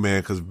too,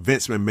 man, because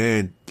Vince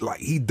McMahon,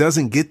 he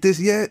doesn't get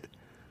this yet.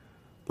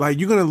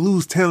 You're going to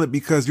lose talent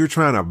because you're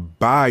trying to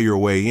buy your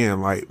way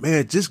in.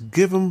 Man, just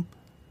give them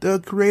the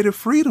creative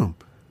freedom.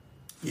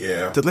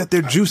 Yeah. To let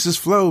their juices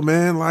flow,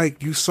 man.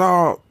 You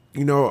saw,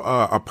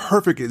 a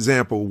perfect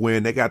example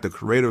when they got the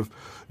creative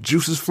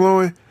juices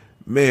flowing.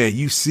 Man,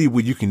 you see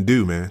what you can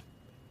do, man.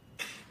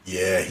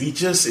 Yeah, it's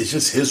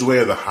just his way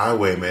or the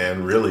highway,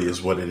 man, really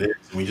is what it is.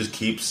 We just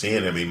keep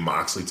seeing it. I mean,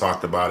 Moxley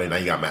talked about it. Now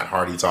you got Matt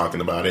Hardy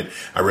talking about it.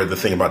 I read the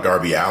thing about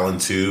Darby Allin,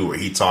 too, where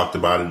he talked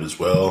about it as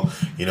well.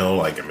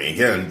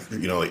 Again,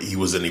 he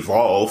was in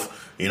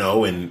Evolve,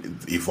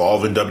 and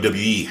Evolve and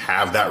WWE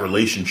have that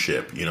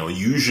relationship.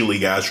 Usually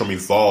guys from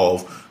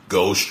Evolve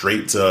go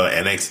straight to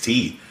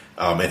NXT.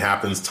 It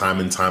happens time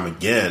and time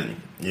again.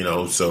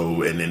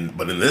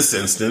 But in this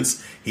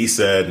instance, he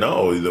said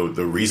no.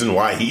 The reason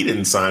why he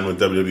didn't sign with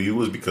WWE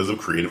was because of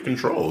creative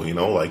control.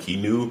 He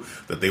knew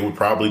that they would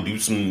probably do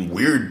some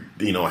weird,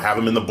 have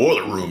him in the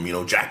boiler room,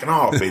 jacking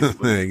off,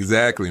 basically.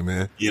 Exactly,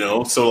 man.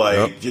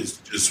 Yep.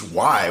 just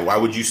why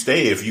would you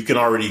stay if you can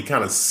already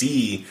kind of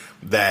see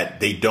that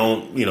they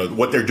don't,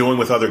 what they're doing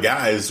with other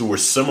guys who are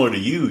similar to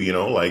you, you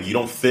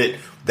don't fit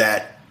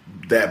that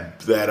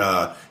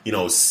 6'4",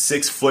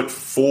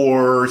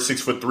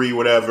 6'3",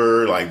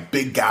 whatever,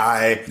 big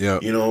guy,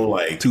 yep.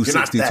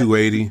 260,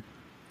 280.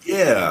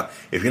 Yeah.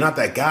 If you're not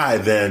that guy,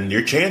 then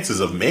your chances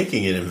of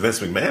making it in Vince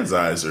McMahon's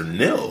eyes are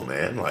nil,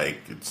 man.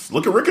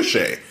 Look at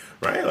Ricochet,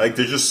 right?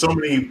 There's just so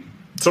many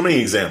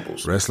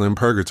examples. Wrestling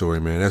purgatory,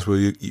 man. That's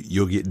where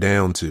you'll get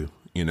down to,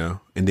 and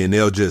then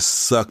they'll just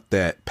suck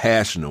that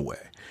passion away.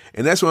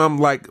 And that's why I'm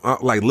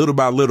little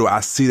by little, I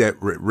see that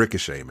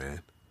Ricochet,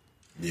 man.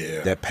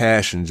 Yeah. That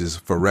passion just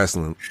for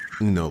wrestling,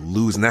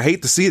 losing. I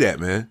hate to see that,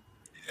 man.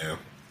 Yeah.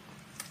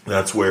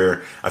 That's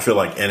where I feel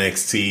like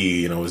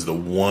NXT, is the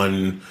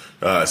one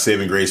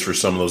saving grace for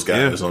some of those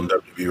guys on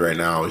WWE right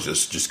now. Is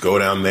just go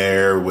down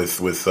there with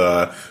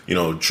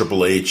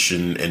Triple H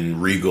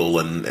and Regal,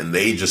 and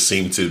they just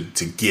seem to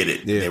get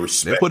it. Yeah, they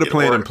respect. They put a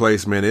plan in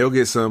place, man. They'll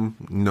get some.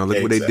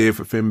 Look what they did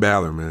for Finn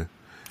Balor, man.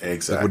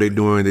 Exactly. Look what they're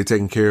doing. They're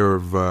taking care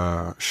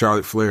of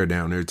Charlotte Flair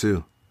down there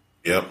too.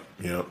 Yep.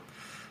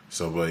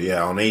 So, but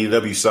yeah, on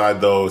AEW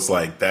side though, it's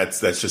like that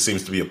just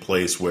seems to be a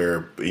place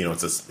where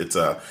it's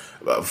a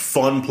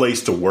fun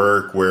place to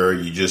work where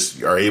you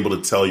just are able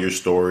to tell your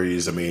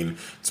stories. I mean,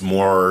 it's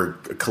more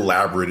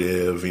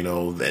collaborative,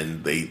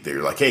 and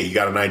they're like, hey, you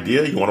got an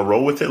idea? You want to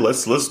roll with it?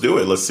 Let's do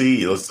it. Let's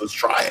see. Let's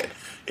try it.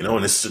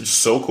 And it's just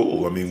so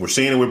cool. I mean, we're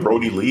seeing it with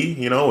Brody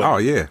Lee. And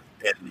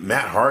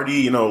Matt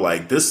Hardy.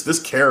 Like this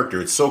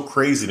character. It's so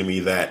crazy to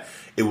me that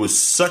it was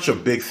such a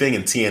big thing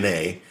in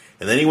TNA.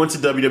 And then he went to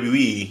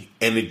WWE,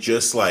 and it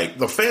just like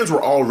the fans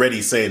were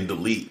already saying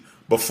delete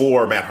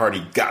before Matt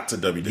Hardy got to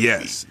WWE.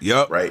 Yes,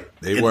 yep, right.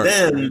 They were.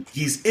 Then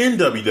he's in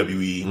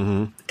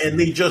WWE, and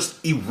they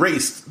just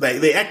erased.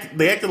 They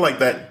acted like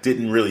that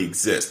didn't really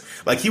exist.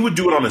 Like he would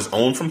do it on his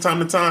own from time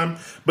to time,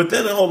 but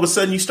then all of a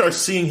sudden you start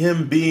seeing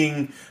him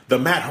being the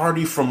Matt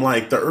Hardy from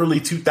like the early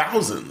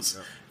 2000s.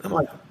 And I'm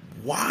like,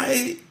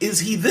 why is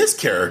he this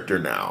character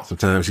now?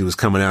 Sometimes he was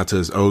coming out to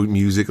his old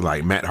music,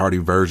 like Matt Hardy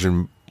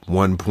version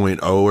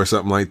 1.0 or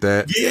something like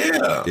that.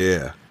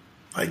 Yeah.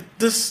 Like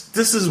this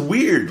is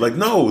weird. Like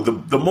no,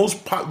 the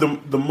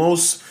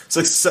most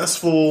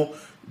successful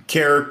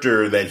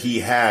character that he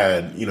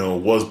had,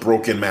 was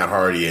broken Matt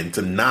Hardy, and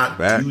to not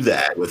do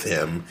that with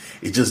him,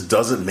 it just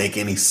doesn't make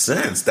any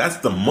sense. That's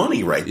the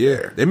money right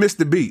there. They missed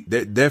the beat.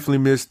 They definitely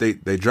missed. They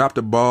dropped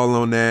the ball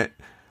on that.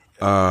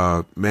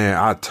 Man,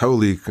 I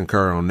totally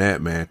concur on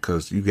that, man.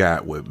 Because you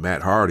got with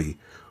Matt Hardy,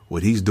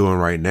 what he's doing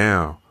right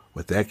now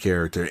with that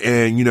character.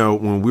 And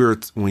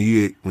when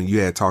you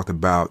had talked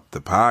about the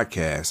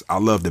podcast, I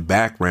love the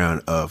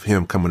background of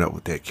him coming up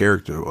with that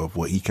character of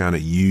what he kind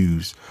of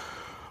used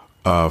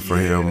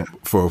him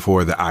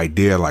for the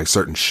idea, like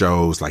certain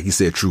shows, like he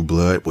said True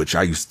Blood, which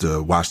I used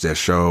to watch that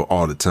show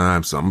all the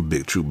time, so I'm a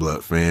big True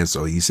Blood fan.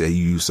 So he said he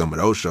used some of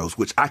those shows,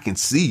 which I can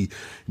see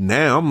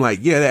now. I'm like,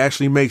 yeah, that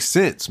actually makes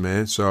sense,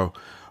 man. So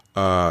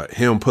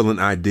him pulling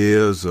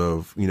ideas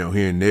of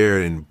here and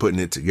there and putting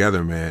it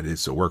together, man,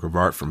 it's a work of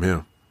art from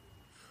him.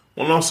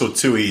 Well, and also,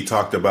 too, he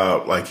talked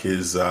about like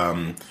his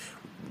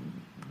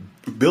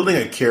building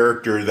a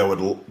character that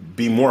would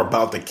be more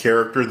about the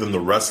character than the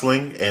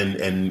wrestling,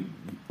 and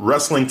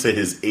wrestling to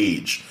his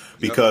age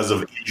because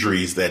of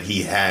injuries that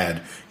he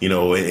had,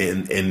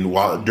 and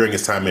while during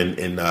his time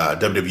in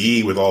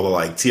WWE with all the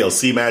like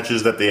TLC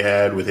matches that they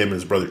had with him and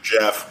his brother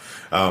Jeff.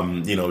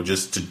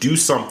 Just to do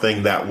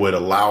something that would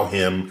allow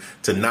him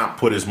to not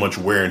put as much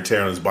wear and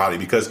tear on his body,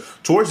 because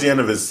towards the end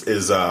of his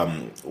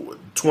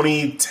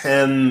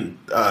 2010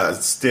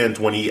 stint,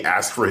 when he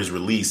asked for his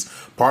release,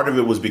 part of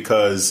it was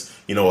because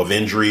of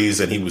injuries,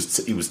 and he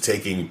was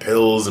taking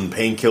pills and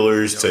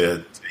painkillers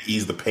to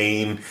ease the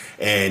pain,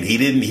 and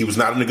he was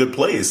not in a good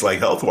place, like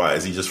health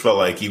wise. He just felt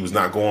like he was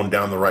not going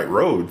down the right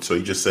road, so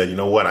he just said,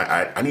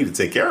 I need to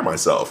take care of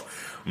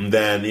myself. And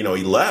then, he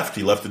left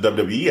the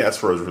WWE, asked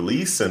for his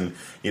release. And,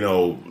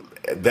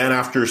 then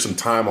after some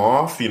time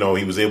off, he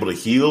was able to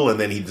heal. And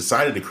then he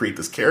decided to create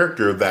this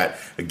character that,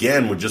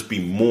 again, would just be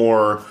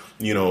more,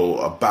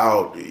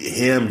 about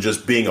him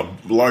just being a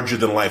larger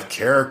than life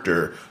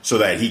character so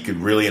that he could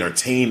really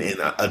entertain in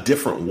a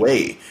different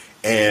way.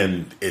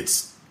 And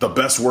it's the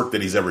best work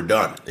that he's ever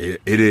done. It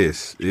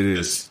is.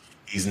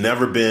 He's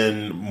never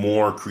been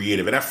more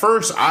creative. And at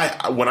first,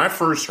 when I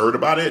first heard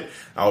about it,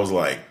 I was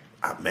like,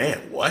 man,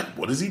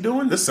 what is he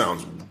doing? This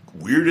sounds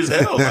weird as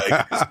hell.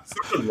 Like, is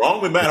something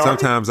wrong with Matt Hardy?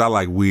 Sometimes I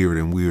like weird,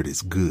 and weird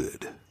is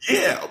good.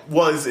 Yeah,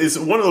 well, it's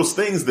one of those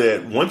things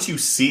that once you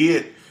see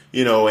it,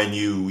 and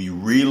you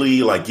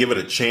really like give it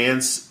a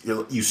chance,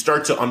 you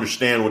start to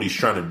understand what he's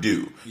trying to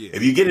do. Yeah.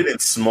 If you get it in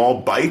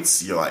small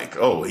bites, you're like,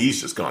 oh, he's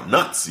just gone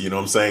nuts. You know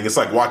what I'm saying? It's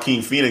like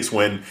Joaquin Phoenix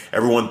when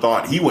everyone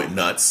thought he went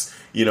nuts.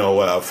 He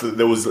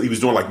was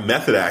doing like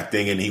method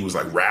acting, and he was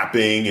like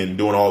rapping and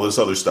doing all this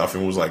other stuff,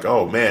 and was like,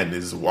 oh man,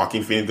 is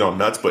Joaquin Phoenix gone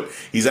nuts? But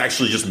he's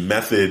actually just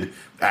method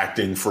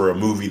acting for a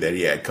movie that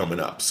he had coming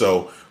up.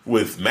 So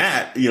with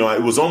Matt,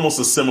 it was almost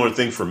a similar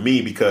thing for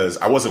me, because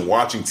I wasn't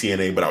watching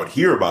TNA, but I would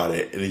hear about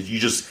it, and you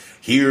just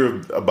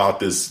hear about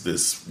this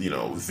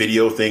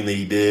video thing that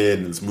he did,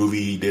 and this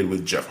movie he did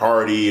with Jeff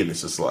Hardy, and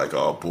it's just like,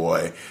 oh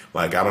boy,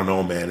 like I don't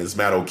know, man, is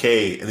Matt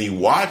okay? And then you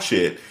watch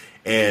it,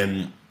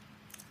 and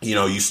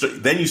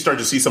then you start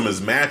to see some of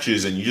his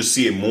matches, and you just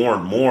see it more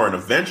and more. And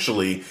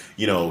eventually,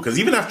 because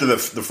even after the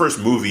first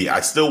movie,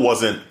 I still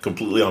wasn't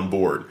completely on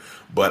board.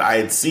 But I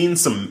had seen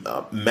some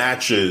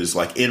matches,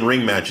 like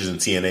in-ring matches in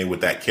TNA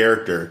with that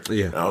character.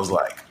 Yeah. And I was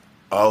like,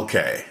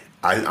 okay,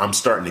 I'm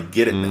starting to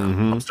get it now.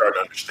 Mm-hmm. I'm starting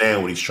to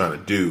understand what he's trying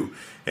to do.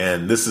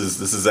 And this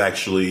is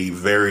actually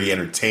very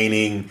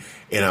entertaining.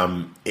 And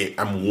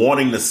I'm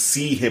wanting to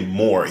see him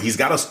more. He's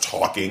got us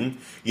talking,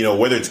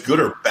 whether it's good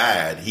or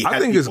bad. I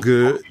think it's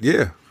good.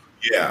 Talking.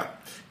 Yeah.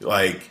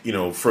 like, you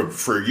know,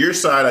 for your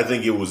side, I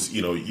think it was,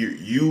 you know,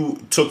 you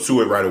took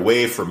to it right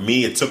away. For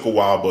me, it took a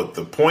while, but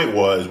the point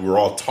was we were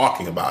all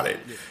talking about it,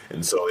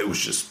 and so it was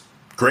just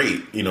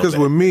great, you know. Because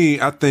with me,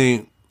 I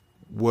think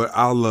what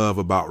I love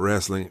about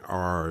wrestling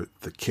are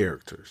the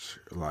characters.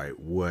 Like,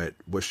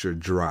 what's your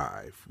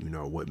drive? You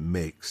know, what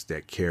makes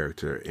that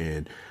character?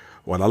 And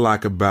what I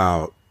like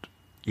about,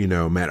 you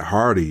know, Matt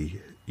Hardy,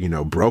 you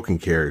know, broken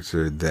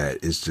character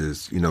that is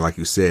just, you know, like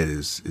you said,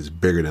 is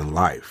bigger than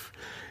life.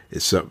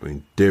 It's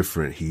something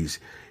different. He's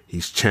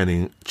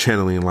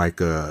channeling like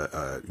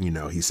you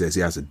know, he says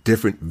he has a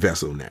different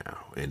vessel now,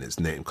 and it's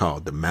name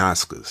called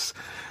Damascus,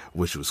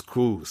 which was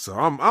cool. So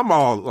I'm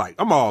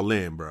all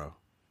in, bro.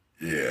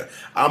 Yeah,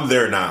 I'm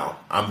there now.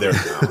 Like, you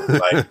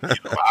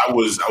know, I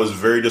was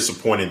very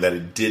disappointed that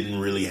it didn't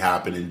really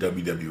happen in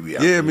WWE.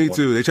 Yeah, me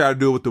too. They tried to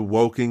do it with the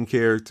Woken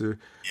character.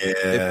 Yeah,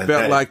 it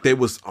felt like they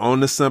was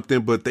on to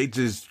something, but they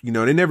just, you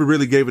know, they never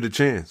really gave it a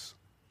chance.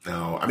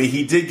 No, I mean,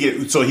 he did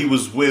he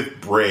was with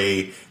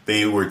Bray.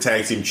 They were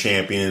tag team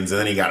champions, and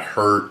then he got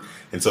hurt,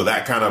 and so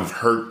that kind of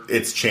hurt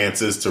its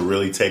chances to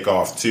really take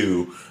off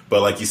too.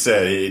 But like you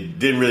said, it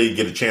didn't really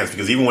get a chance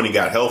because even when he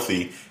got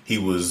healthy, he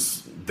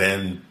was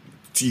then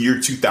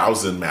year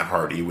 2000 Matt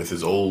Hardy with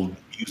his old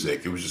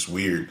music. It was just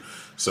weird.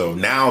 So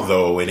now,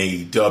 though, in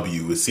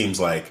AEW, it seems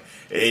like,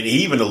 and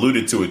he even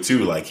alluded to it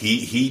too, like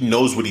he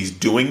knows what he's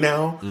doing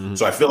now. Mm-hmm.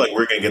 So I feel like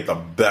we're going to get the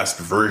best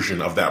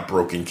version of that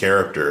broken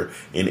character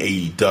in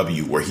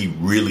AEW, where he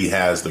really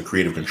has the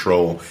creative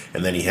control,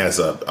 and then he has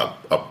a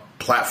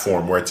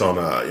platform where it's on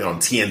on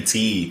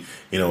TNT,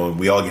 you know, and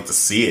we all get to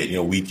see it, you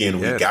know, week in,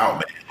 week out,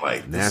 man.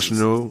 Like,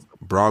 National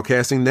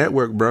Broadcasting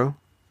Network, bro.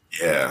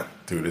 Yeah,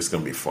 dude, it's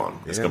gonna be fun.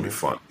 It's gonna be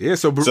fun. Yeah,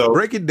 so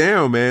break it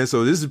down, man.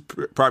 So this is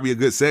probably a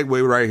good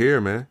segue right here,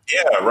 man.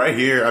 Yeah, right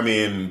here. I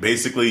mean,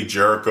 basically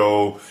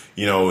Jericho,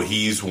 you know,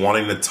 he's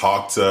wanting to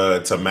talk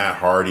to Matt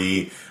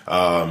Hardy,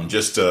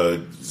 just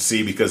to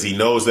see, because he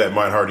knows that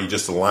Matt Hardy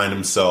just aligned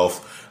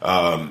himself,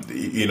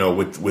 you know,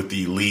 with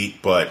the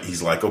Elite, but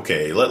he's like,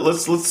 okay,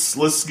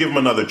 let's give him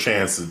another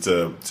chance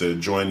to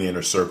join the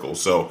Inner Circle.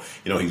 So,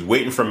 you know, he's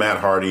waiting for Matt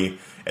Hardy,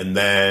 and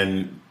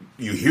then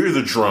you hear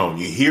the drone,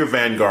 you hear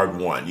Vanguard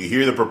 1, you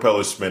hear the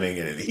propeller spinning,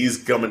 and he's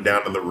coming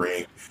down to the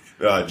ring.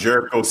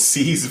 Jericho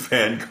sees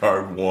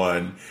Vanguard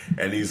 1,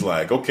 and he's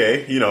like,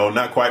 okay, you know,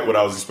 not quite what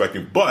I was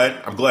expecting, but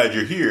I'm glad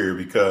you're here,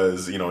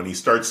 because, you know, and he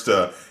starts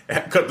to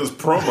cut this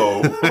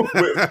promo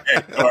with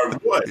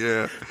Vanguard 1.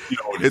 Yeah. You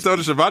know, and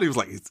Tony Schiavone was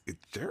like, is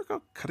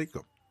Jericho cutting a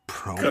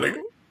promo?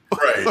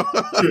 Right.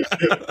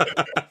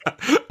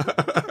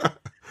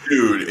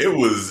 Dude, it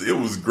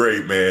was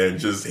great, man.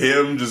 Just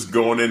him just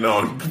going in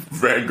on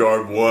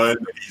Vanguard 1.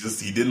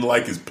 He didn't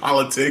like his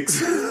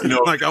politics, you know.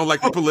 Like, I don't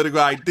like the political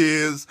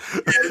ideas.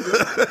 It's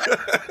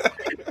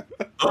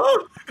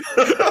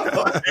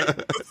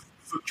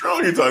a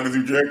drone you're talking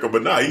to, Jericho,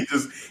 but nah,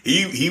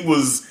 he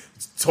was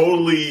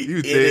totally, he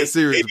was dead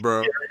serious,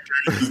 bro.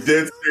 He was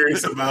dead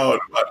serious about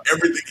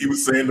everything he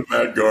was saying to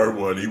Vanguard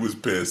 1. He was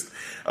pissed.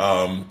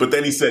 But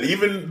then he said,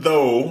 even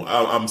though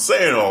I'm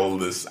saying all of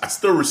this, I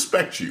still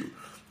respect you.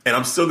 And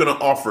I'm still going to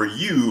offer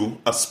you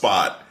a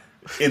spot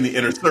in the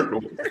Inner Circle.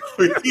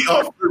 He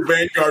offered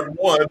Vanguard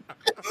 1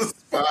 a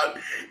spot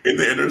in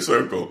the Inner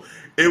Circle.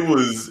 It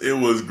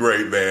was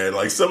great, man.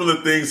 Like, some of the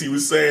things he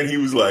was saying, he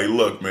was like,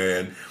 look,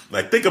 man,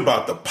 like, think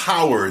about the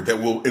power that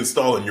we'll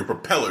install in your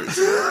propellers.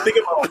 Think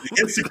about the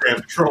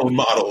Instagram drone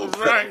models.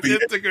 Right,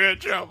 Instagram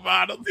drone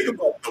models. Think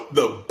about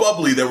the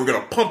bubbly that we're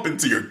going to pump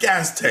into your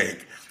gas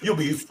tank. You'll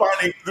be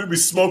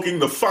smoking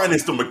the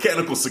finest of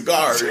mechanical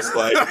cigars.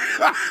 Like,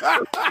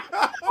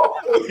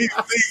 all these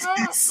things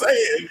he's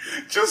saying,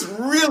 just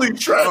really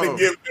trying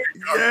to get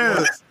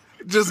Vanguard.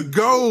 Just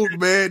gold,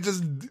 man.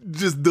 Just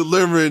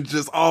delivering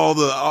just all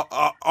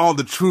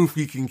the truth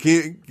he can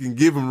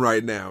give him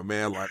right now,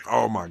 man. Like,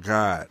 oh my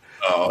God.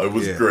 Oh, it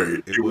was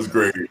great. It was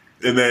great.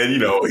 And then, you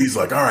know, he's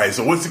like, all right,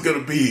 so what's it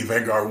going to be?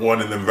 Vanguard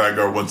 1, and then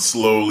Vanguard 1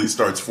 slowly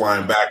starts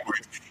flying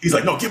backwards. He's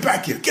like, no, get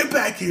back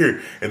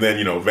here. And then,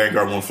 you know,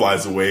 Vanguard 1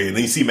 flies away. And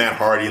then you see Matt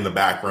Hardy in the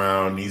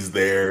background. He's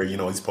there, you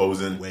know, he's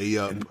posing. Way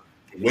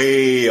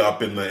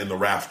up in the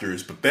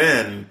rafters. But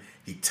then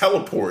he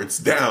teleports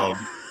down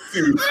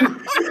to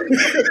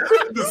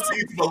the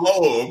seats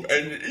below him.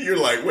 And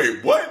you're like,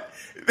 wait, what?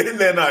 And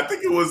then I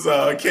think it was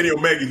Kenny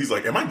Omega. He's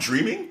like, am I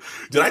dreaming?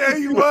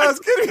 He was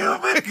Kenny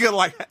Omega.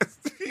 Like,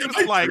 he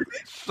was like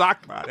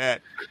shocked by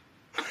that.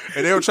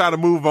 And they were trying to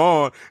move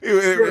on.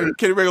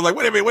 Kenny Omega was like,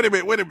 wait a minute,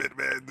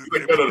 man.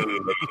 Like,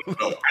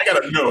 no. I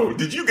gotta know.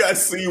 Did you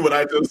guys see what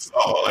I just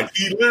saw? Like,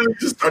 he literally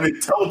just started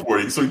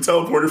teleporting. So he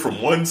teleported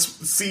from one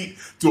seat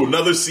to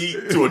another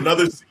seat to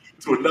another seat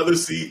to another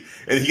seat,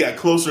 and he got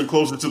closer and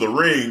closer to the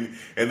ring.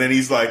 And then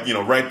he's like, you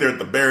know, right there at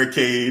the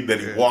barricade. Then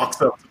he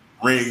walks up to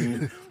the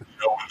ring.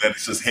 And then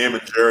it's just him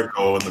and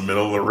Jericho in the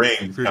middle of the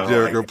ring.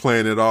 Jericho like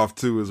playing it off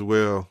too as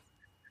well.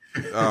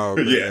 Oh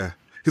man. Yeah.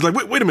 He's like,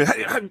 wait a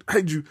minute,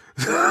 how'd you?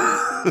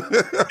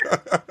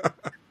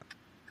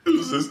 It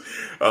was just,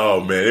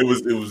 oh man, it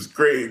was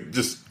great.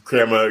 Just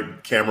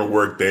camera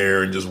work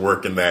there and just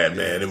working that,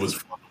 man. It was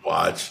fun to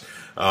watch.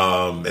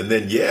 And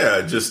then,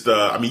 just,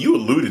 I mean, you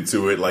alluded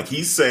to it. Like,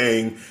 he's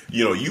saying,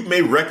 you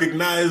may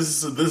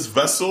recognize this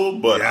vessel,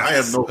 but I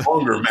am no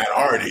longer Matt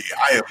Hardy.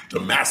 I am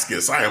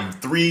Damascus. I am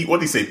what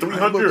did he say,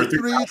 300 or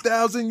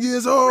 3,000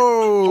 years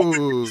old?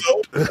 Oh,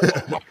 my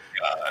God.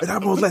 And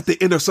I'm going to let the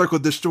Inner Circle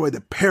destroy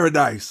the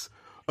paradise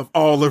of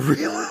all of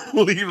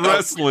Elite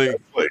Wrestling.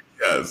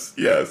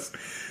 Yes.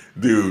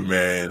 Dude,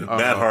 man,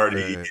 Matt Hardy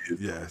is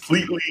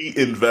completely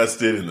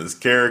invested in this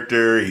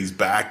character. He's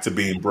back to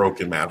being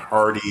broken Matt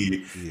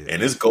Hardy,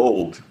 and it's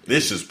gold.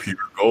 It's just pure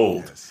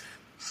gold. Yes.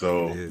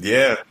 So,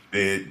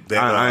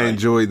 I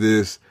enjoy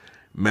this.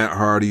 Matt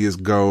Hardy is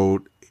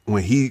gold.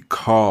 When he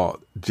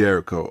called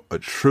Jericho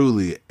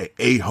truly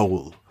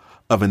a-hole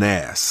of an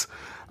ass,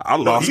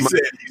 He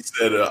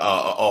said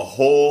a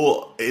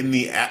hole in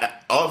the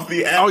of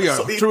the ass. Oh yeah,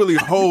 truly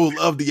hole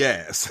of the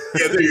ass.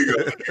 Yeah, there you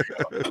go.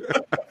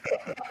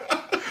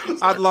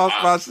 I lost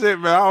my shit,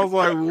 man. I was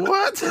like,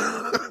 what?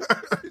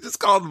 He just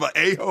called him an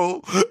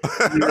a-hole.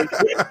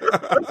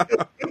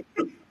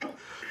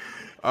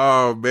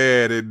 Oh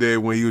man! And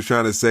then when he was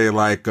trying to say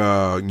like, he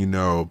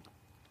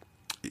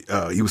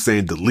was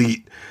saying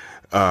delete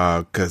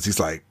because he's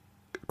like,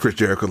 Chris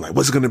Jericho, like,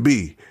 what's it going to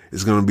be?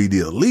 It's going to be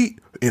the Elite,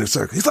 Inner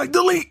Circle. He's like,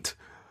 delete.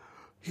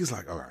 He's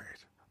like, all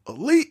right,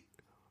 Elite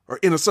or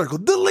Inner Circle,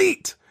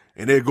 delete.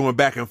 And they're going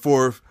back and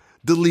forth,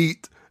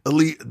 delete,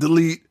 Elite,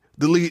 delete,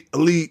 delete,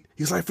 Elite.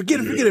 He's like, forget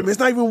it. It's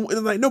not even,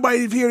 like,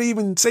 nobody here to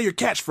even say your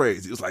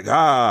catchphrase. He was like,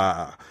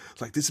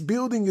 it's like, this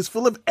building is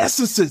full of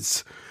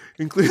essences.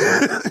 Including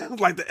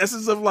like the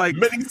essence of like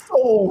many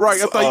souls. Right.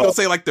 I thought you were going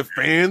to say like the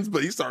fans,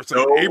 but he starts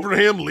saying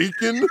Abraham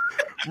Lincoln,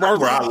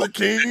 Martin Luther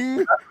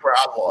King.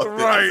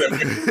 Right.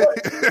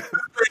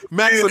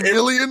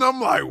 Maximilian.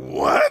 I'm like,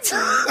 what?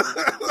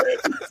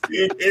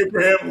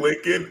 Abraham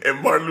Lincoln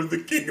and Martin Luther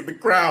King in the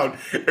crowd.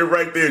 And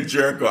right there,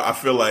 Jericho, I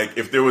feel like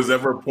if there was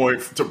ever a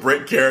point to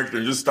break character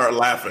and just start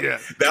laughing,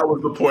 that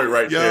was the point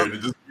right there to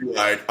just be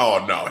like,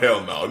 oh no,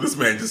 hell no. This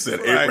man just said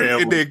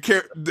Abraham. And then,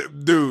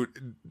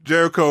 dude,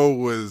 Jericho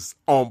was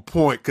on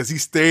point because he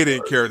stayed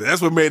in character.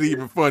 That's what made it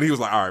even fun. He was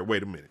like, all right,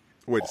 wait a minute.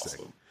 Wait a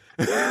second.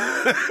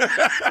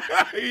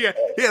 He had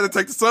to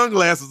take the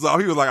sunglasses off.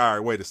 He was like, all right,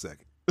 wait a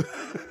second.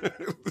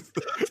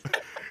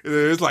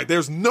 It's like,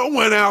 there's no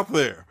one out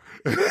there.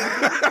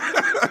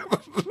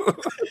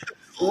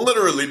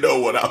 Literally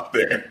no one out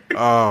there.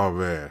 Oh,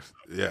 man.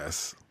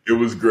 Yes. It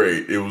was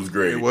great. It was,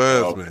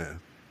 man.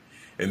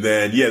 And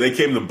then, they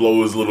came to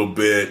blows a little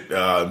bit.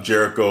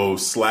 Jericho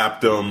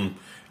slapped him.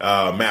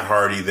 Matt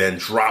Hardy then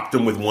dropped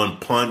him with one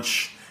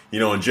punch,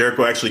 and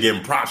Jericho actually gave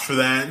him props for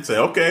that and said,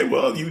 okay,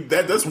 well,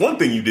 that's one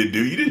thing you did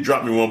do. You did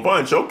drop me one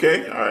punch.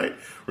 Okay. All right.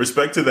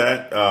 Respect to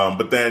that.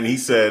 But then he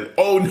said,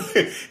 oh, no,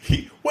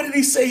 what did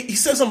he say? He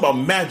said something about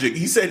magic.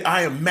 He said,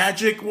 I am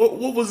magic. What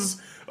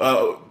was,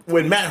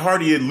 when Matt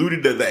Hardy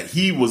alluded to that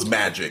he was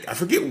magic? I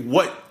forget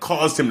what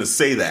caused him to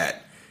say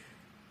that.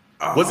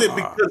 Was it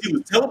because he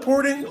was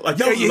teleporting?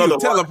 Like, he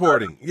was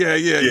teleporting. Yeah.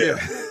 Okay,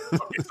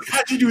 so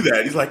how'd you do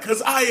that? He's like,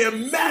 because I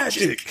am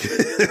magic.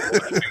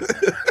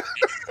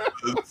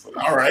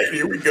 All right,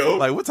 here we go.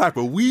 Like, what type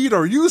of weed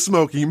are you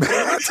smoking, man?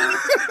 I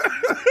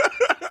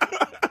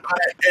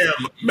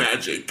am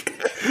magic.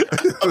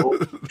 Okay.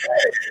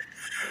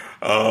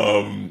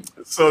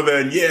 So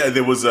then,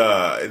 there was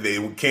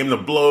they came to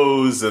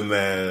blows, and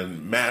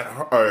then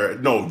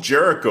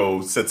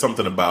Jericho said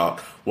something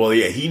about,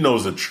 he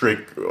knows a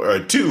trick or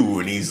two,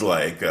 and he's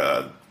like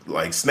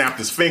snapped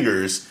his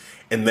fingers,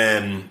 and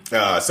then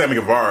Sammy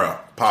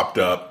Guevara popped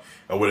up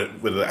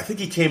with I think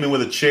he came in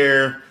with a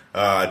chair.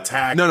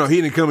 Attack. No,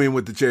 he didn't come in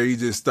with the chair. He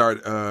just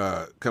started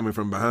coming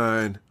from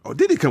behind. Oh,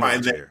 did he come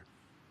with the chair?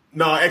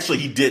 No, actually,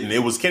 he didn't. It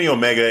was Kenny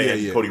Omega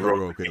and Cody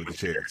Rhodes came with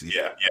the chairs.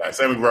 Yeah.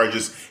 Sammy Guevara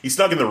he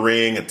snuck in the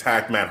ring,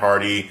 attacked Matt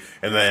Hardy,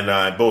 and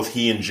then both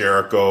he and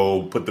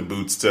Jericho put the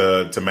boots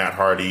to Matt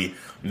Hardy.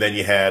 And then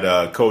you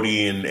had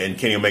Cody and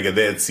Kenny Omega.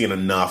 They had seen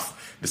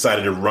enough,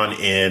 decided to run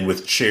in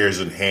with chairs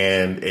in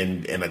hand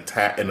and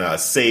attack and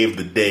save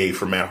the day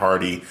for Matt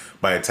Hardy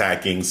by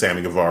attacking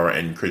Sammy Guevara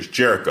and Chris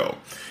Jericho.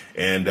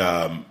 And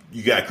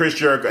you got Chris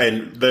Jericho,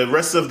 and the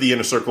rest of the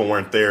Inner Circle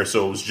weren't there,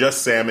 so it was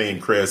just Sammy and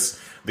Chris.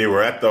 They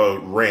were at the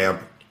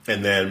ramp,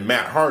 and then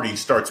Matt Hardy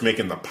starts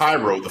making the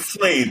pyro, the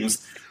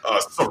flames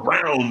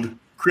surround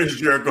Chris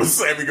Jericho,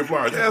 Sammy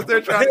Guevara. Yes,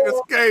 they're trying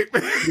to escape.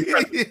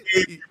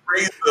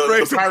 Raise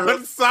the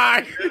pyro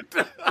side.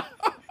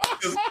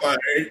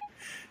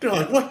 They're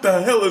like, what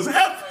the hell is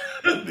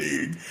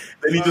happening?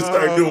 Then he just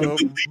started doing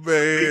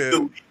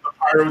the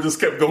pyro just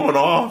kept going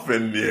off,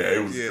 and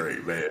it was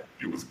great, man.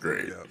 It was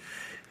great.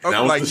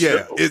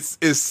 Yeah.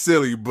 It's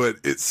silly, but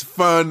it's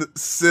fun,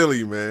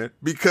 silly, man,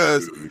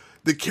 because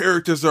the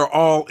characters are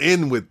all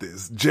in with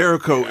this.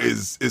 Jericho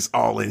is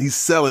all in. He's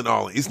selling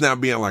all in. He's not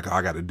being like,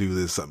 I got to do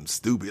this something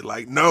stupid.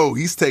 Like, no,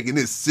 he's taking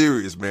this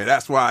serious, man.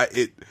 That's why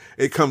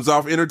it comes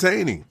off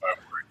entertaining.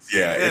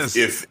 Yeah, yes.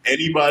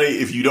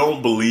 If you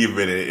don't believe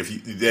in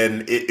it,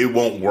 then it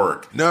won't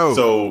work. No.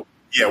 So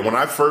when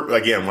I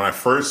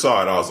first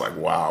saw it, I was like,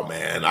 wow,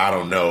 man, I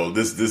don't know.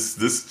 This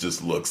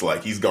just looks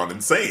like he's gone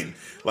insane.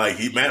 Like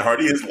Matt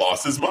Hardy has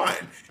lost his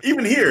mind.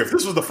 Even here, if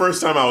this was the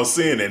first time I was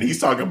seeing it, and he's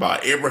talking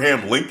about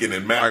Abraham Lincoln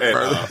and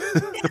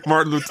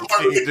Martin Luther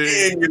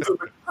King into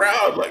the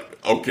crowd, like,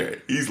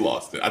 okay, he's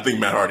lost it. I think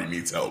Matt Hardy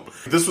needs help.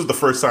 This was the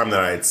first time that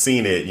I had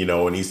seen it,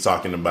 and he's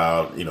talking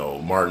about,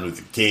 Martin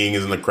Luther King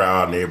is in the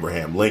crowd and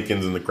Abraham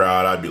Lincoln's in the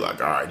crowd. I'd be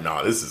like, all right,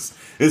 no, this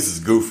is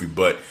goofy.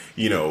 But,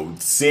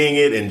 seeing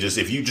it and just,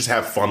 if you just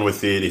have fun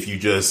with it, if you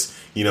just,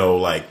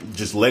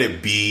 just let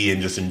it be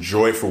and just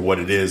enjoy it for what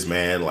it is,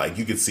 man. Like,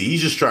 you can see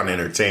he's just trying to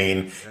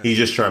entertain. He's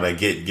just trying to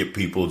get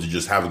people to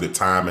just have a good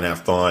time and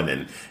have fun.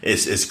 And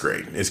it's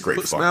great. It's great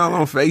Put fun. Smile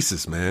on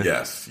faces, man.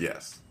 Yes.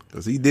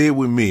 Because he did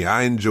with me.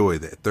 I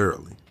enjoyed that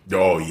thoroughly.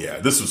 Oh, yeah.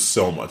 This was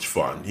so much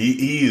fun.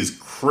 He is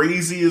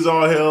crazy as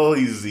all hell.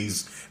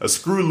 He's a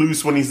screw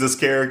loose when he's this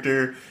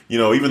character.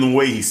 Even the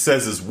way he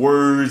says his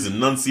words,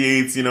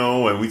 enunciates,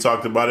 and we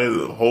talked about it,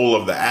 the whole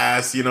of the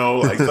ass,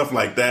 like stuff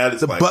like that.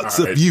 It's the like, butts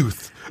of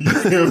youth. Yeah,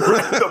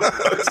 right,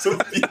 the butts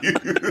of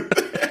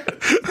youth.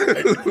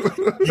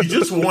 You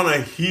just want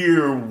to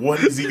hear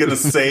what is he going to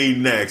say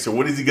next, or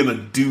what is he going to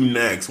do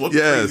next? What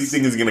crazy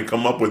thing is he going to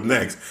come up with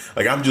next?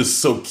 Like, I'm just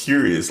so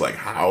curious, like,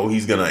 how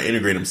he's going to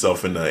integrate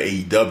himself into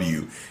AEW,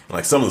 and,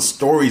 like, some of the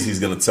stories he's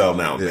going to tell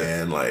now,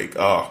 man. Like,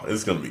 oh,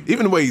 it's going to be good.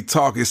 Even the way he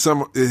talks,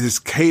 his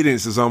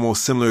cadence is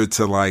almost similar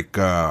to, like,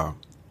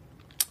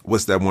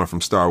 what's that one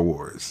from Star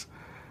Wars?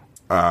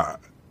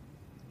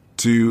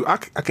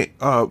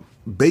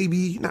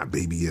 Baby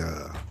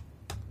Yoda?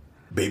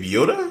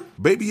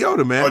 Baby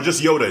Yoda, man. Oh,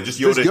 just Yoda. Just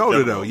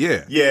Yoda, though,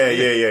 yeah. Yeah.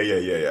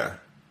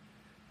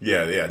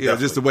 Yeah,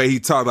 just the way he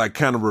talked, like,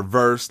 kind of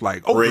reverse,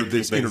 like, over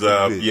this things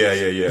up.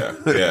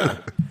 Yeah.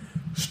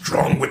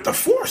 Strong with the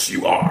Force,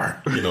 you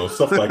are.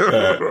 Stuff like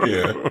that.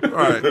 Yeah.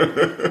 Right.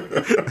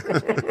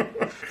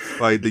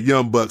 Like the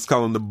young bucks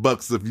calling the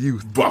bucks of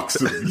youth.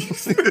 Bucks of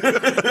youth.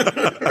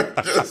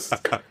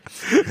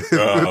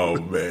 Oh,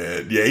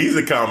 man. Yeah, he's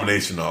a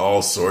combination of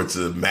all sorts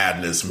of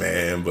madness,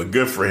 man. But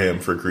good for him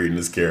for creating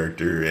this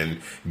character. And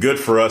good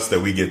for us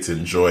that we get to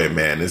enjoy it,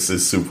 man. This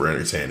is super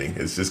entertaining.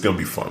 It's just going to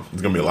be fun.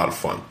 It's going to be a lot of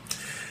fun.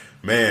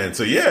 Man,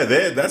 so yeah,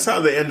 that's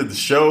how they ended the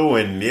show,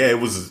 and yeah, it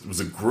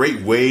was a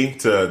great way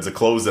to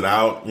close it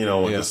out.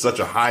 Just such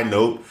a high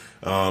note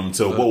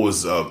to what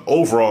was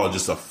overall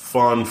just a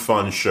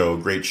fun show,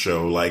 great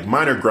show. Like,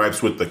 minor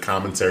gripes with the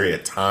commentary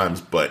at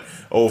times, but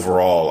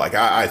overall, like,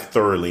 I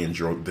thoroughly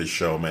enjoyed this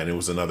show, man. It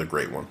was another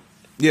great one.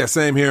 Yeah,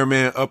 same here,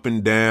 man. Up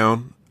and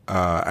down.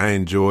 I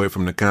enjoyed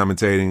from the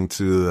commentating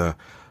to the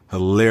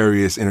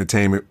hilarious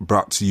entertainment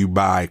brought to you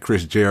by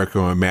Chris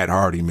Jericho and Matt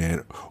Hardy,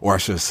 man. Or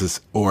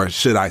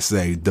should I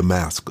say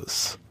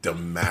Damascus?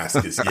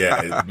 Damascus,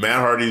 yeah. Matt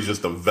Hardy is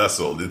just a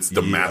vessel. It's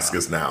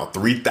Damascus now.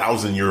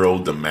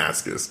 3,000-year-old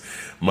Damascus.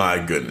 My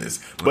goodness.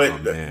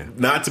 But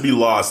not to be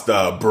lost,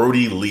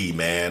 Brody Lee,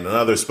 man.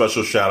 Another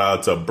special shout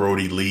out to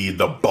Brody Lee,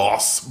 the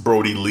boss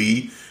Brody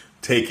Lee,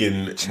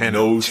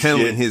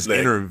 channeling his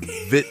inner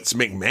Vince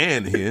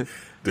McMahon here.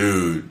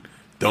 Dude,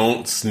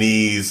 don't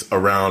sneeze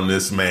around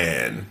this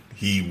man.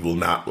 He will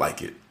not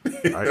like it.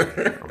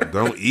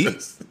 Don't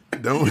eat.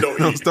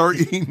 Don't start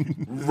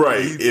eating.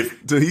 Right.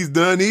 Till he's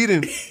done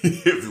eating.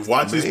 If you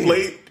watch his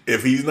plate,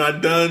 if he's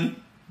not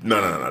done,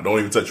 no. Don't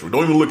even touch your food.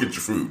 Don't even look at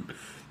your food.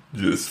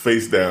 Just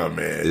face down,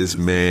 man. This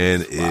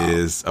man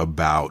is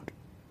about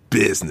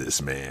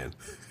business, man.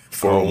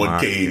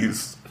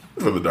 401ks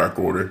for the Dark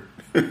Order.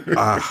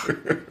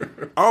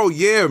 Oh,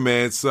 yeah,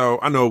 man. So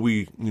I know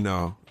we,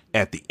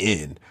 at the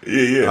end.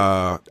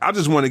 Yeah. I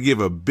just want to give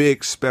a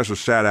big special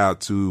shout out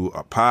to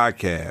a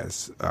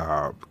podcast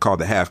called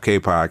the Half K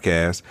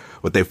Podcast.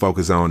 What they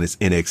focus on is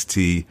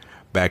NXT.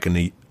 Back in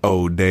the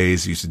old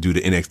days, used to do the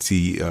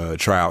NXT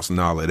tryouts and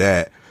all of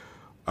that.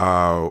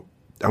 I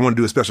want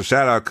to do a special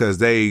shout out because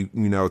they,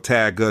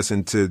 tag us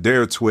into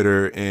their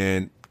Twitter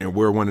and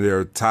we're one of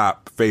their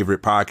top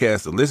favorite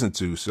podcasts to listen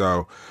to.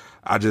 So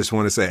I just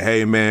want to say,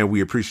 hey, man,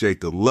 we appreciate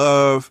the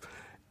love.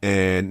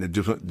 And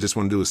just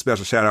want to do a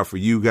special shout out for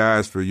you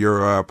guys for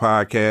your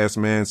podcast,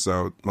 man.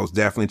 So most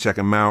definitely check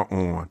them out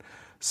on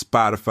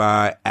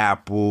Spotify,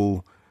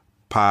 Apple,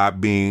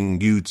 Podbean,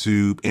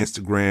 YouTube,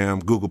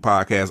 Instagram, Google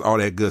Podcasts, all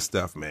that good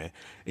stuff, man.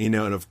 And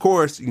of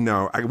course, we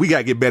got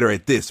to get better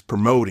at this,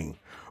 promoting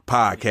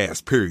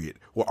podcasts, period,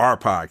 or our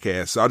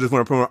podcast. So I just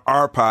want to promote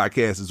our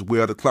podcast as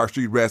well, the Clark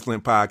Street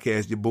Wrestling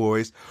Podcast, your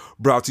boys,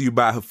 brought to you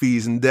by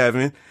Hafiz and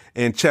Devin.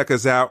 And check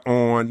us out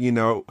on,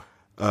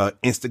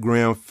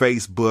 Instagram,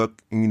 Facebook,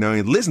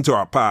 and listen to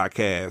our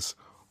podcast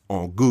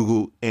on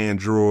Google,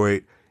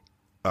 Android,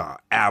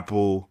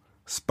 Apple,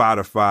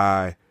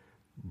 Spotify,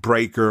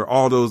 Breaker,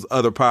 all those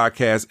other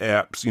podcast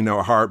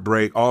apps,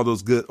 Heartbreak, all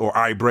those good, or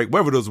iBreak,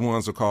 whatever those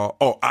ones are called.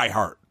 Oh,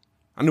 iHeart.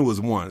 I knew it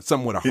was one,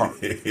 something with a heart.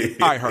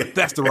 iHeart,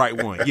 that's the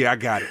right one. Yeah, I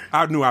got it.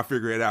 I knew I'd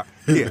figure it out.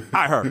 Yeah,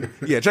 iHeart.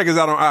 Yeah, check us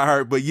out on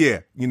iHeart. But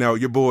yeah,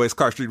 your boys,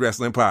 Clark Street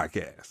Wrestling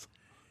Podcast.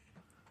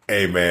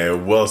 Hey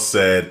man, well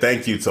said.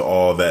 Thank you to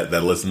all that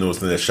listen to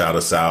us and that shout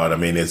us out. I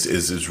mean,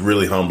 it's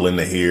really humbling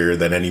to hear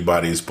that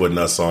anybody's putting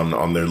us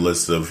on their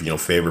list of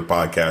favorite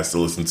podcasts to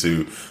listen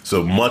to.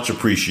 So much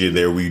appreciated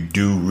there. We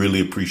do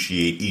really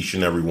appreciate each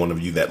and every one of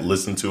you that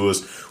listen to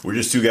us. We're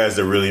just two guys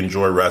that really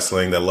enjoy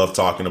wrestling, that love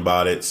talking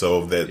about it.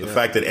 So the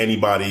fact that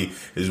anybody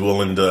is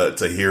willing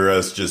to hear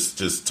us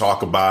just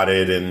talk about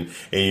it and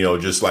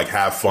just like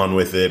have fun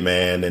with it,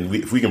 man. And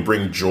if we can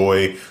bring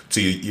joy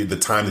to you, the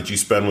time that you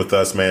spend with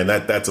us, man,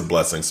 that's a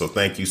blessing. So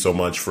thank you so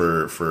much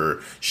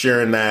for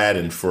sharing that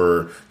and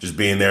for just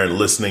being there and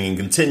listening and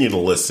continue to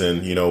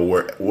listen,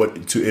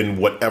 in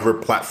whatever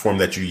platform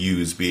that you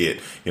use, be it,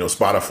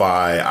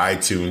 Spotify,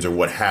 iTunes, or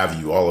what have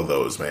you, all of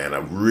those, man. I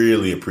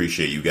really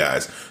appreciate you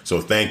guys.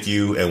 So thank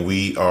you. And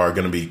we are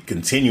going to be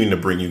continuing to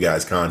bring you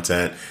guys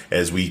content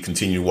as we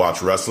continue to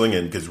watch wrestling,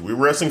 and because we're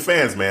wrestling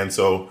fans, man.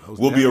 So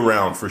we'll be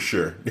around for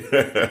sure.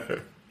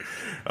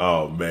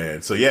 Oh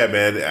man. So yeah,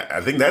 man, I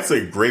think that's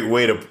a great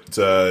way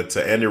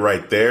to end it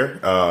right there.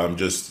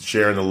 Just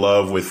sharing the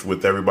love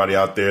with everybody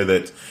out there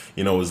that,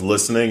 is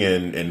listening,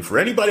 and for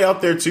anybody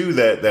out there too,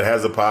 that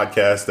has a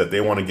podcast that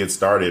they want to get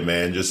started,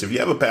 man, just if you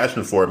have a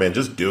passion for it, man,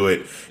 just do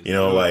it.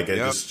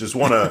 Just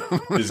want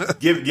to just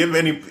give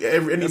anybody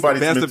the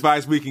best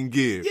advice we can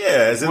give. Yeah.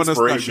 As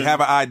inspiration. If you have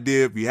an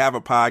idea, if you have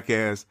a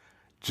podcast,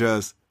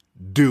 just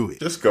do it.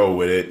 Just go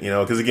with it,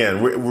 because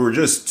again, we're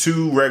just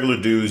two regular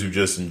dudes who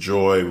just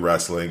enjoy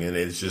wrestling, and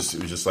it was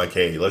just like,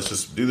 hey, let's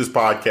just do this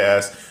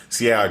podcast,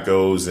 see how it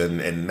goes,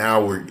 and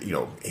now we're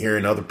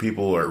hearing other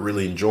people are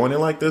really enjoying it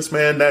like this,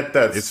 man.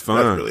 It's fun.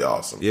 That's really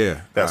awesome.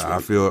 Yeah,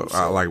 I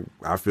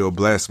feel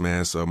blessed,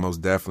 man. So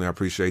most definitely, I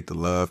appreciate the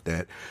love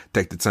that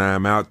take the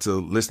time out to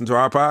listen to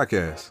our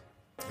podcast.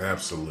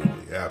 Absolutely.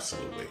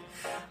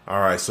 All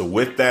right, so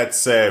with that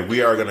said,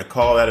 we are going to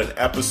call that an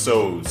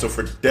episode. So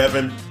for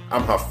Devin,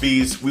 I'm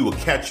Hafiz. We will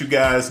catch you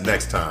guys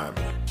next time.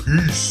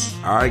 Peace.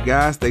 All right,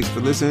 guys, thanks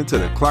for listening to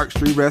the Clark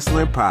Street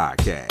Wrestling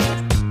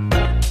Podcast.